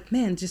 I was like,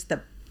 man, just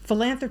the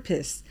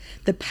philanthropists,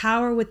 the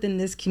power within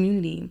this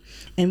community,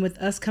 and with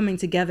us coming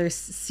together,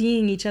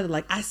 seeing each other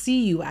like, I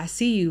see you.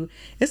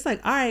 It's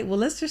like, all right, well,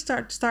 let's just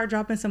start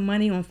dropping some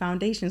money on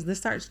foundations. Let's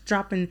start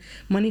dropping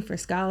money for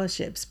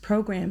scholarships,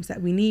 programs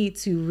that we need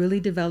to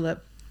really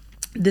develop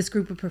this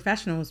group of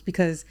professionals,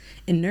 because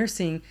in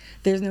nursing,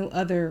 there's no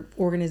other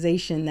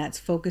organization that's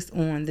focused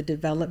on the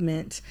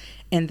development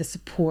and the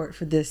support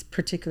for this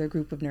particular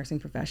group of nursing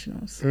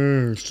professionals.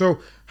 So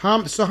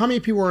how many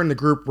people are in the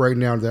group right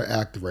now that are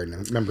active right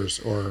now, members?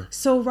 Or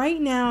so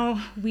right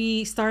now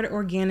we started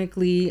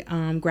organically,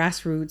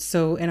 grassroots.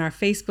 So in our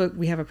Facebook,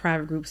 we have a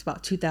private group. It's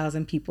about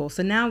 2,000 people.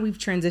 So now we've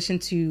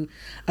transitioned to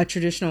a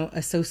traditional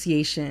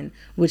association,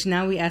 which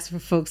now we ask for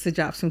folks to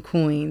drop some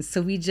coins.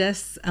 So we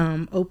just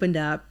opened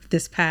up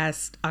this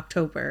past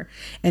October,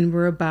 and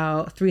we're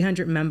about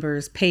 300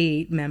 members,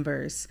 paid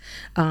members,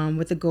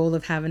 with the goal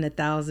of having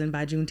 1,000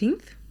 by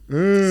Juneteenth. So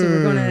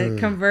we're going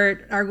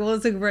to our goal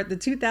is to convert the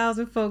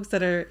 2,000 folks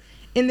that are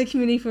in the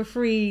community for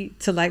free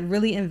to like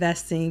really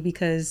investing,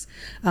 because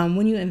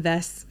when you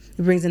invest,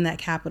 it brings in that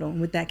capital.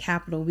 And with that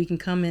capital, we can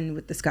come in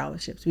with the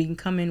scholarships. We can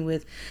come in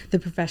with the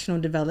professional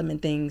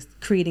development things,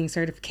 creating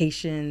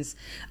certifications,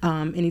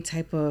 any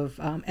type of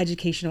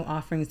educational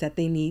offerings that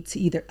they need to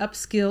either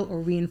upskill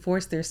or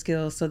reinforce their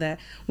skills, so that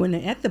when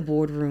they're at the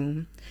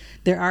boardroom,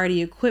 they're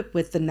already equipped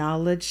with the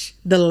knowledge,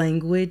 the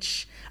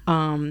language,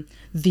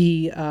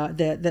 the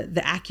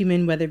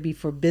acumen, whether it be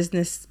for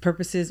business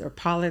purposes or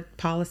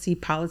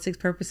politics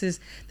purposes,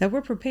 that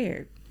we're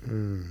prepared.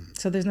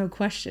 So there's no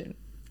question.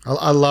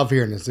 I love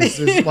hearing this.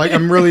 It's like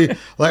I'm really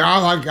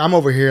like I'm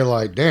over here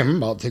like, damn, I'm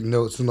about to take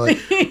notes and like,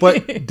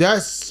 but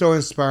that's so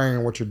inspiring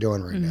in what you're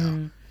doing right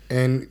now.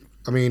 And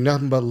I mean,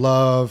 nothing but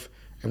love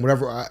and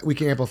whatever we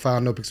can amplify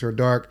on No Pixel or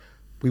Dark,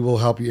 we will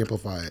help you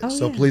amplify it.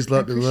 Please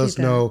let us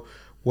know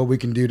what we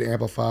can do to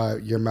amplify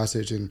your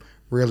message and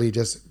really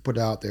just put it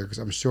out there, because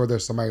I'm sure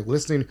there's somebody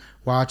listening,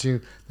 watching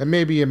that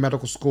may be in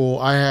medical school.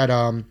 I had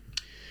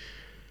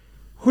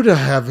who did I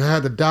have? I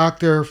had the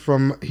doctor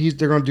from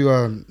they're going to do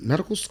a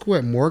medical school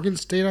at Morgan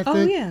State, I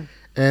think. Oh yeah.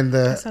 And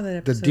I saw that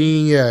episode. the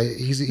dean,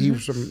 he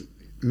was from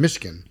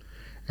Michigan,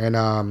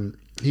 and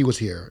he was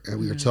here, and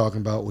we were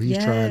talking about what he's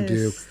trying to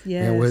do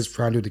and what he's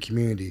trying to do with the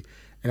community.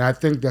 And I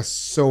think that's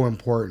so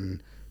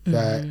important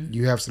that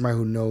you have somebody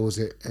who knows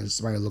it and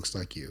somebody who looks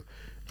like you.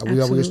 We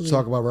always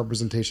talk about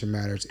representation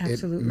matters.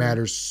 Absolutely. It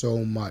matters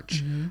so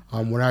much.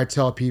 When I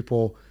tell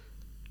people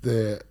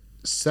it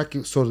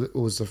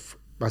was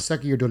my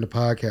second year doing the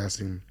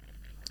podcasting,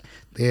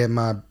 they had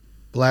my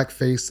black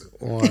face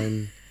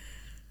on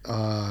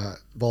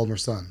Baltimore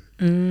Sun.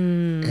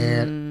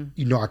 And,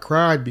 I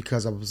cried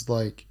because I was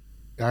like,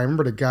 I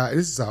remember the guy,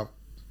 this is how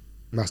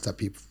messed up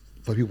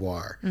people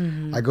are.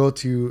 I go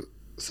to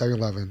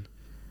 7-Eleven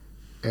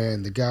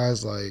and the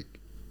guy's like,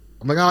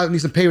 I'm like, I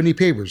need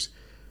papers.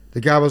 The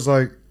guy was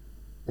like,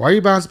 why are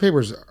you buying some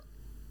papers?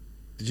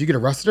 Did you get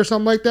arrested or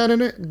something like that in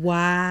it?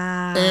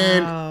 Wow.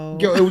 And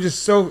it was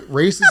just so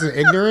racist and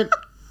ignorant.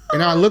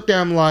 And I looked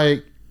at him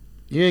like,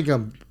 you ain't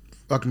gonna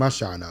fuck my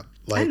shine up.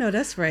 Like, I know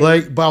that's right.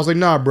 But I was like,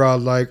 nah, bro,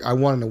 like I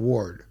won an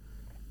award.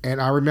 And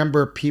I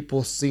remember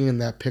people seeing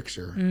that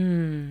picture.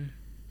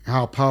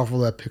 How powerful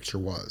that picture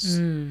was.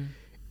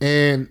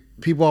 And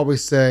people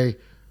always say,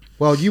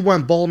 well, you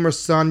won Baltimore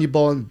Sun, you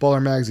won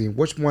Baltimore Magazine.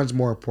 Which one's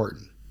more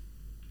important?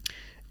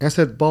 And I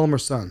said Baltimore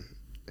Sun.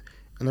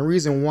 And the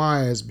reason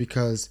why is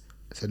because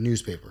it's a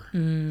newspaper.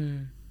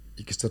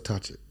 You can still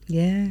touch it.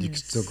 Yes. You can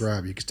still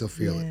grab it. You can still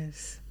feel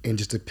it. And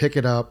just to pick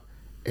it up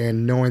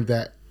and knowing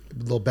that, a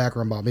little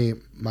background about me,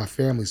 my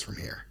family's from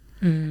here.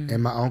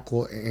 And my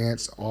uncle and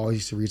aunts all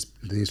used to read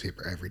the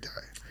newspaper every day.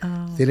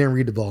 They didn't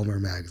read the Baltimore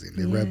Magazine.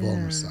 They read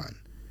Baltimore Sun.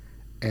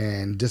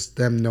 And just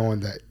them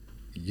knowing that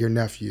your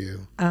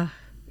nephew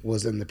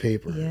was in the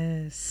paper.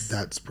 Yes.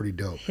 That's pretty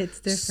dope. Hits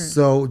different.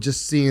 So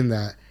just seeing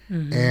that.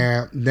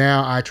 And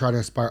now I try to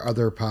inspire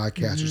other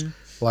podcasters.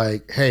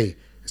 Like, hey,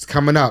 it's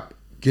coming up.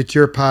 Get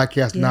your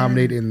podcast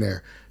nominated in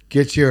there.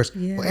 Get yours.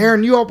 Well,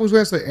 Aaron, you always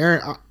want to say,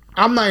 Aaron,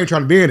 I'm not even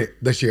trying to be in it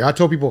this year. I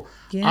told people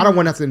I don't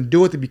want nothing to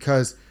do with it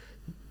because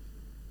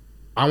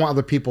I want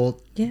other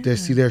people to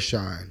see their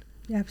shine.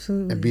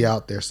 Absolutely. And be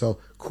out there. So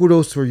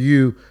kudos for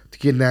you to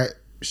getting that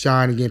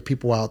shine and getting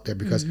people out there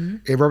because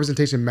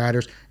representation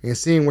matters. And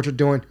seeing what you're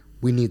doing,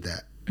 we need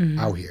that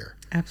out here.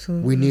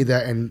 Absolutely. We need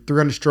that. And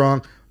 300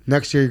 strong.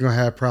 Next year, you're going to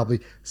have probably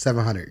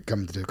 700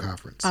 coming to the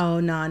conference. Oh,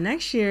 no.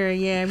 Next year,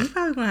 we're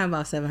probably going to have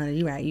about 700.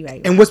 You're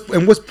right. And what's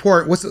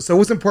important with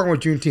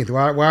Juneteenth?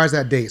 Why is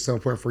that date so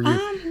important for you?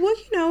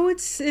 Well,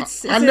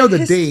 it's I know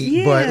the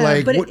date, but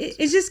like... But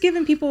it's just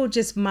giving people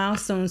just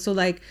milestones. So,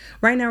 like,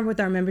 right now with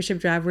our membership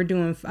drive, we're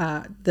doing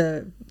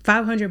the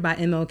 500 by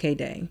MLK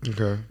Day.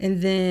 Okay.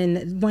 And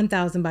then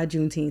 1,000 by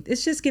Juneteenth.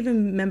 It's just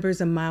giving members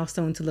a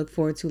milestone to look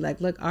forward to. Like,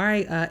 look, all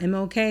right,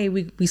 MLK,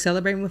 we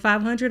celebrating with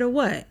 500 or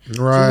what?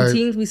 Right.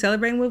 Juneteenth, we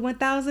celebrating with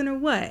 1,000 or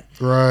what?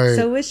 Right.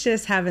 So it's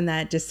just having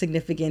that just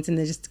significance and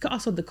then just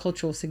also the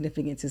cultural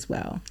significance as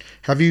well.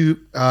 Have you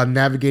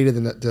navigated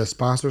the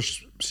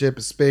sponsorship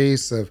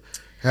space of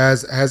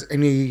has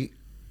any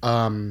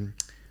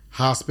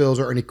hospitals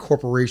or any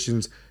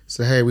corporations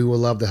say, hey, we would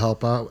love to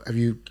help out? Have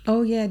you?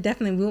 Oh yeah,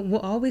 definitely.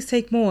 We'll always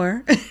take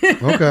more.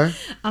 Okay.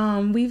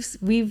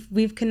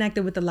 We've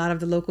connected with a lot of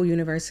the local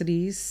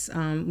universities,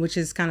 which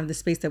is kind of the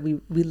space that we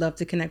love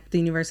to connect with the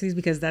universities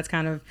because that's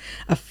kind of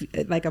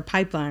like a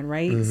pipeline,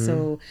 right?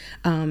 So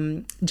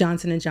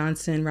Johnson &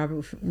 Johnson,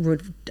 Robert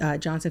Wood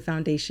Johnson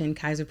Foundation,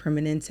 Kaiser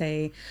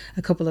Permanente,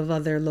 a couple of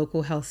other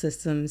local health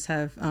systems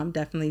have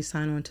definitely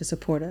signed on to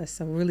support us.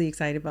 So we're really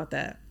excited about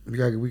that. I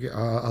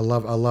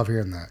love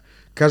hearing that.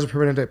 Kaiser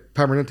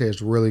Permanente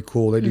is really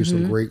cool. They do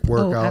some great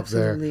work out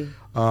absolutely.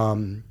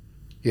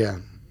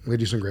 there. They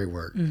do some great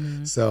work.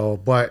 So,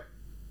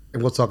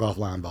 and we'll talk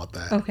offline about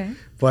that. Okay.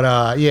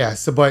 But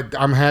but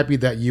I'm happy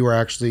that you are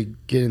actually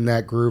getting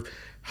that groove.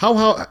 How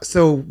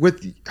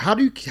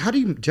do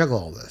you juggle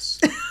all this?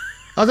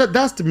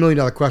 That's the $1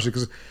 million question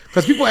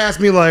because people ask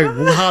me like,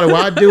 well, how do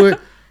I do it?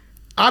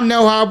 I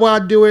know how I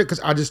do it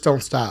because I just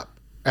don't stop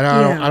and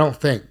I don't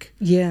think.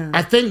 Yeah.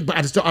 I think, but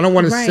I don't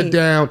want to sit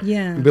down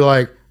and be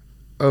like,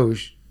 oh,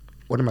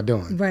 what am I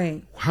doing?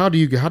 Right. How do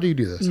you do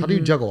this? How do you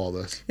juggle all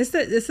this? It's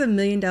a $1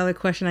 million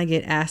question I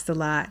get asked a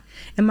lot.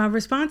 And my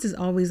response is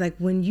always like,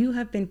 when you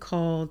have been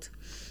called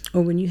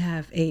or when you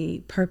have a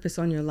purpose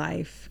on your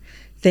life,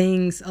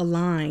 things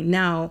align.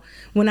 Now,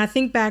 when I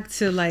think back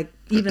to like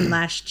even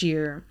last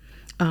year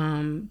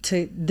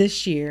to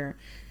this year,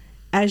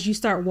 as you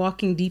start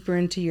walking deeper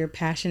into your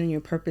passion and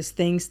your purpose,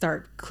 things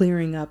start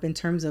clearing up in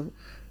terms of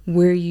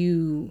where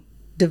you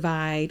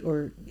divide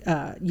or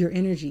your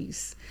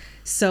energies.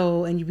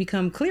 So, and you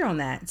become clear on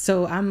that.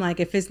 So I'm like,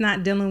 if it's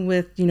not dealing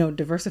with,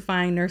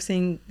 diversifying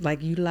nursing,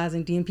 like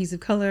utilizing DMPs of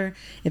color,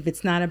 if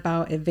it's not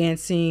about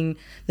advancing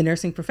the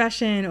nursing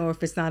profession, or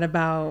if it's not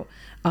about,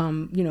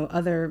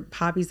 other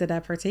hobbies that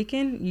I partake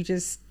in, you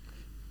just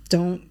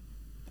don't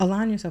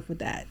align yourself with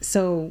that.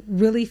 So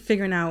really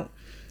figuring out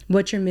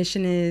what your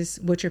mission is,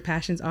 what your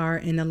passions are,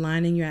 and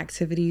aligning your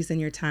activities and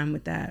your time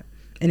with that.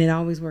 And it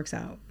always works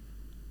out.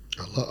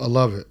 I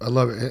love it.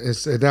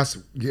 That's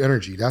your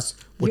energy. That's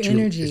what your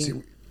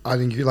energy. I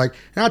think you're like,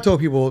 and I told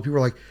people are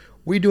like,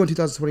 what are you doing in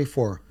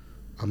 2024?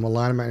 I'm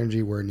aligning my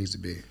energy where it needs to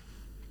be.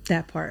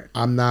 That part.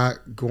 I'm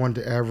not going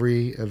to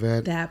every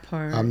event. That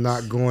part. I'm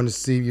not going to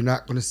see, you're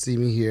not going to see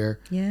me here.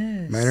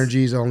 Yes. My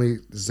energy is only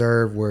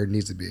deserved where it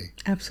needs to be.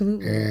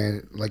 Absolutely.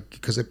 And like,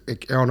 because I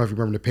don't know if you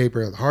remember the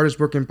paper, the hardest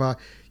working pod.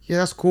 Yeah,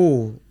 that's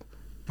cool.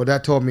 But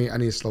that told me I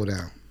need to slow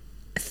down.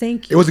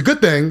 Thank you. It was a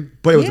good thing,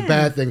 but it was a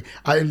bad thing.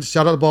 And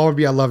shout out to Ball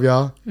B, I love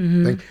y'all.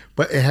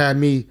 But it had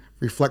me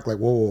reflect like,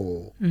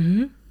 whoa.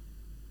 It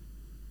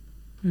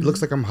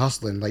looks like I'm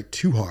hustling like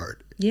too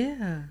hard.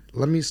 Yeah.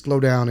 Let me slow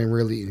down and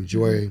really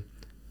enjoy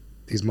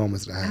these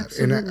moments that I have.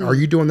 Absolutely. And are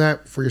you doing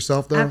that for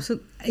yourself though?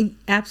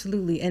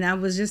 Absolutely. And I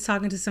was just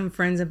talking to some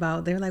friends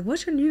about, they're like,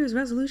 what's your New Year's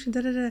resolution?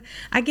 Da, da, da.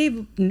 I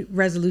gave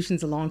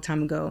resolutions a long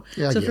time ago.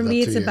 Yeah, so for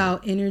me, it's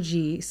about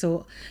energy.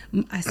 So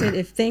I said,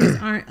 if things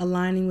aren't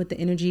aligning with the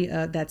energy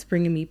that's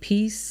bringing me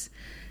peace,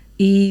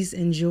 ease,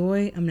 and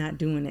joy, I'm not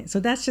doing it. So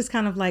that's just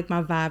kind of like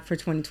my vibe for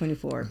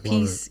 2024.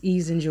 Peace,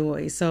 ease, and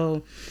joy.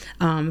 So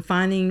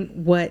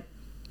finding what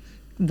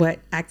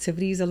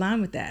activities align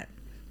with that.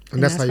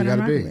 And that's how you got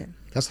to be.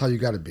 That's how you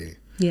got to be.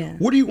 Yeah.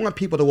 What do you want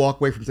people to walk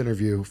away from this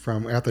interview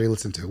from after they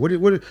listen to it? What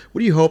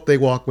do you hope they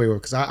walk away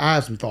with? Because I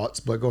have some thoughts,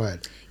 but go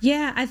ahead.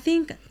 Yeah, I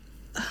think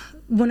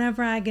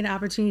whenever I get an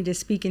opportunity to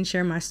speak and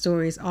share my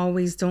stories,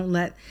 always don't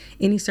let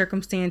any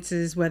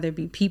circumstances, whether it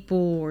be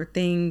people or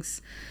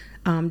things,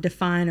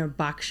 define or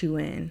box you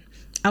in.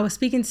 I was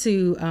speaking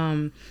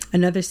to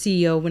another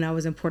CEO when I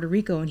was in Puerto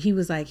Rico, and he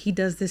was like, he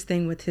does this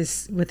thing with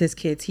his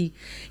kids.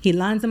 He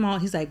lines them all.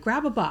 He's like,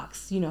 grab a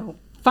box,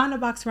 find a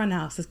box around the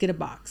house. Let's get a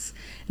box.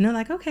 And they're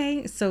like,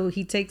 okay. So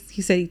he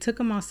said he took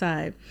them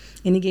outside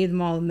and he gave them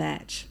all a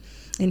match.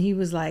 And he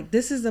was like,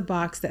 this is a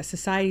box that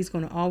society's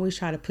going to always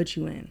try to put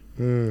you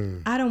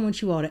in. I don't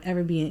want you all to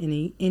ever be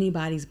in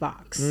anybody's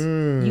box.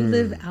 You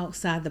live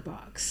outside the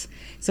box.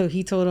 So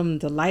he told them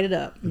to light it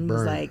up and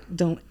was like,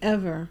 don't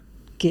ever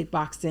get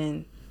boxed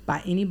in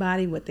by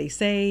anybody, what they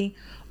say,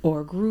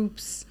 or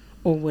groups,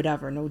 or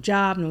whatever. No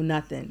job, no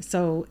nothing.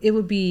 So it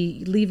would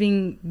be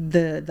leaving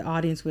the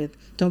audience with,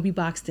 don't be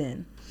boxed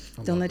in.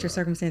 Don't let your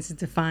circumstances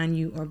define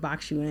you or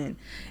box you in.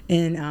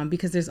 And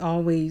because there's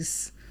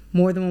always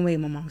more than one way.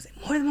 My mom would say,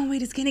 more than one way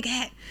to skin a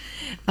cat.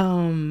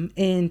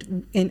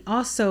 And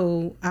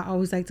also, I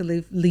always like to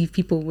leave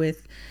people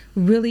with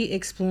really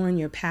exploring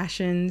your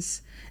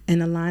passions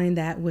and aligning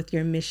that with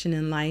your mission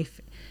in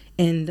life.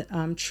 And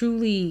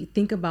truly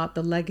think about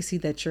the legacy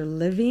that you're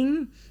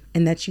living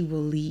and that you will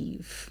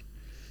leave.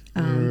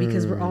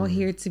 Because we're all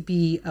here to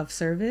be of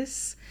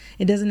service.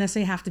 It doesn't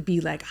necessarily have to be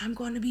like, I'm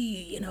going to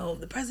be,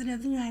 the president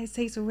of the United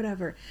States or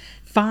whatever.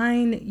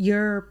 Find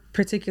your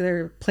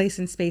particular place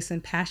and space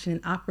and passion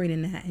and operate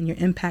in that, and your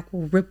impact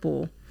will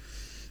ripple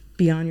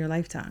beyond your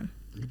lifetime.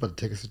 You about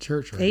to take us to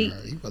church right now.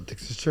 You about to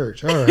take us to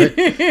church. All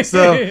right.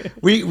 So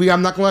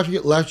I'm not going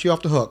to let you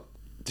off the hook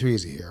too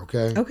easy here,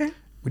 okay? Okay.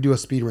 We do a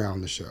speed round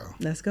on the show.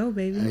 Let's go,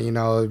 baby.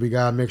 And, we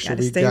got to make sure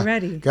we stay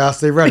ready. Got to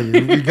stay ready.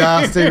 We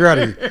got to stay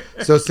ready.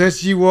 So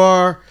since you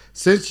are,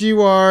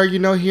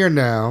 here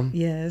now.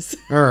 Yes.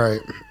 All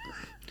right.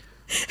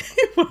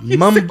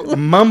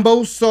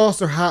 Mumbo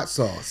sauce or hot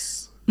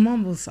sauce?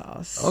 Mumbo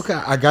sauce. Okay.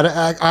 I got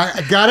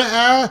to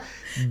add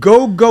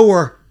go-go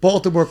or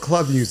Baltimore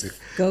club music.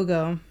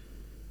 Go-go.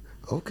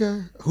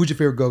 Okay. Who's your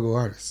favorite go-go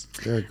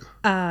artist? There you go.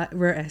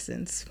 Rare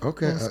Essence.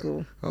 Okay. Old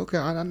school. Okay.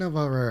 I know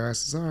about Rare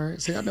Essence. All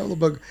right. See, I know a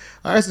little bit.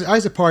 I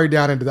used to party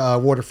down in the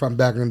waterfront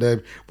back in the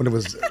day when it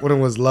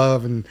was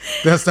love and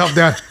that stuff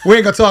down. We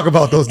ain't gonna talk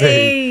about those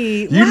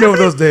days. Hey,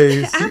 those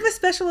days. I have a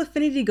special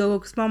affinity to go-go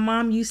because my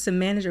mom used to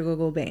manage a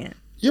go-go band.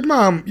 Your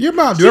mom do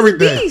She's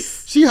everything. A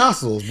beast. She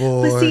hustles,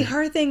 boy. But see,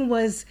 her thing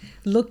was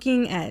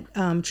looking at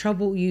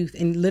troubled youth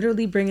and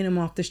literally bringing them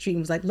off the street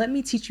and was like, let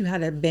me teach you how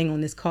to bang on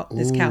this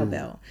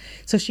cowbell.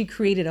 So she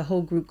created a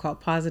whole group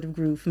called Positive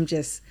Groove from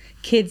just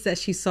kids that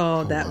she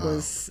saw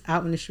was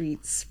out in the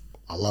streets.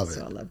 I love it.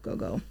 So I love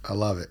go-go. I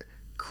love it.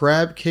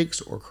 Crab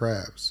cakes or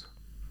crabs?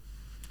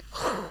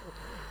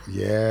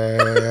 Yeah,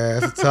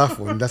 that's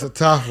a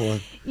tough one.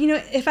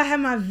 If I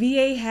had my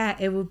VA hat,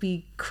 it would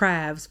be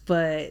crabs,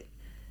 but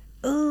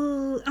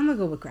I'm gonna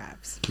go with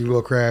crabs. You go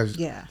with crabs?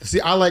 Yeah. See,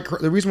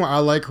 the reason why I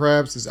like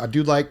crabs is I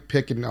do like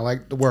picking. I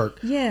like the work.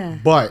 Yeah.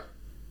 But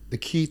the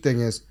key thing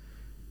is,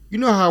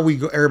 how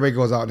everybody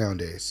goes out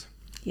nowadays.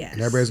 Yes.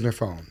 And everybody's on their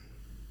phone.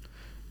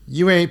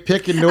 You ain't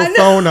picking no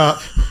phone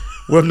up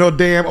with no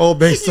damn Old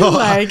Bay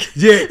sauce.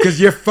 Yeah, because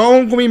your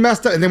phone gonna be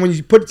messed up, and then when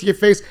you put it to your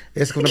face,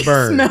 it's gonna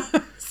burn.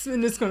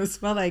 And it's gonna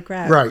smell like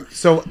crab. Right.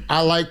 So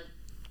I like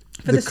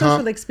for the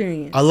social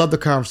experience. I love the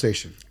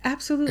conversation.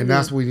 Absolutely. And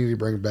that's what we need to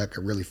bring back.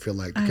 I really feel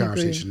like the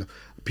conversation, agree.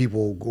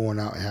 People going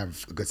out and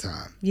have a good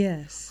time.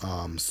 Yes.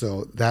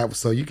 So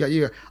you got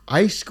your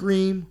ice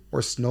cream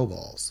or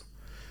snowballs.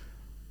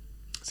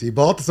 See,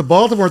 it's a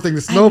Baltimore thing,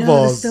 the snowballs. I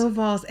know, the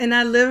snowballs. And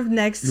I live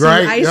next to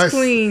Ice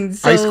Queen.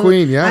 So Ice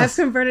Queen, yes.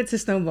 I've converted to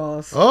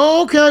snowballs.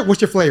 Oh, okay.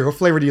 What's your flavor? What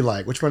flavor do you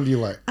like? Which one do you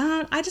like?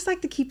 I just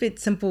like to keep it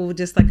simple,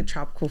 just like a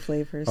tropical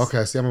flavors.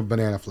 Okay, see, I'm a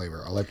banana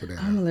flavor. I like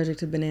banana. I'm allergic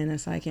to banana,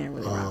 so I can't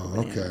really rock with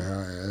banana. Okay.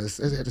 All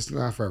right. It's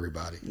not for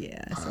everybody.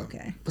 Yeah, it's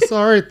okay. It's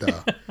all right,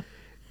 though.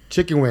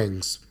 Chicken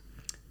wings.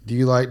 Do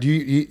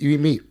you eat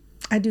meat?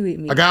 I do eat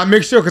meat. I gotta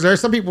make sure because there's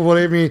some people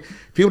believe me.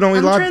 People don't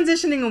eat. I'm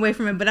transitioning away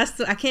from it, but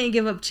I can't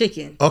give up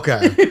chicken. Okay,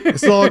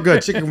 it's all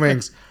good. Chicken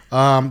wings.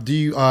 Do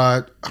you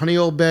honey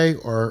Old Bay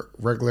or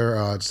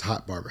regular just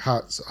hot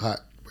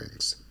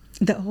wings?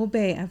 The Old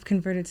Bay. I've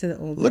converted to the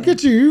Old Bay. Look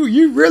at you.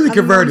 You really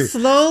converted.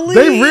 Slowly.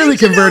 They really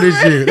converted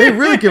you. They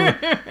really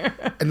converted.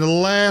 And the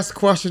last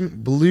question: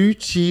 blue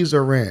cheese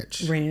or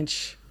ranch?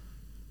 Ranch.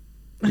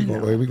 I ain't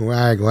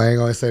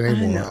gonna say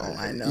anymore.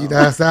 I know.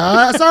 That's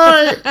all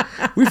right.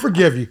 We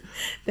forgive you.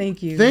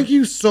 Thank you. Thank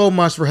you so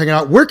much for hanging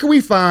out. Where can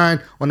we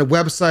find on the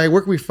website?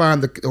 Where can we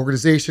find the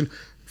organization?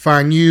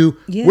 Find you?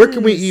 Yes. Where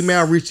can we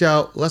email, reach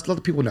out? Let's let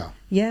the people know.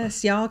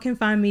 Yes, y'all can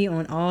find me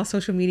on all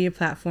social media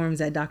platforms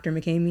at Dr.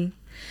 McCamey.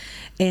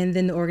 And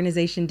then the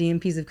organization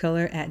DMPs of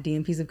Color at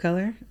DMPs of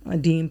Color,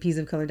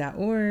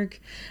 dmpsofcolor.org.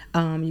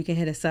 You can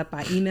hit us up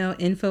by email,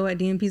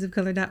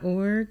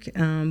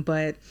 info@dmpsofcolor.org.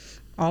 But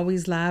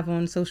always live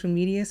on social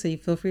media, so you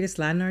feel free to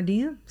slide in our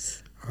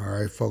DMs. All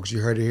right, folks,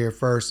 you heard it here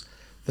first.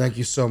 Thank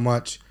you so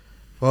much.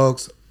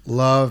 Folks,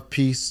 love,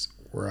 peace,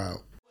 we're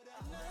out.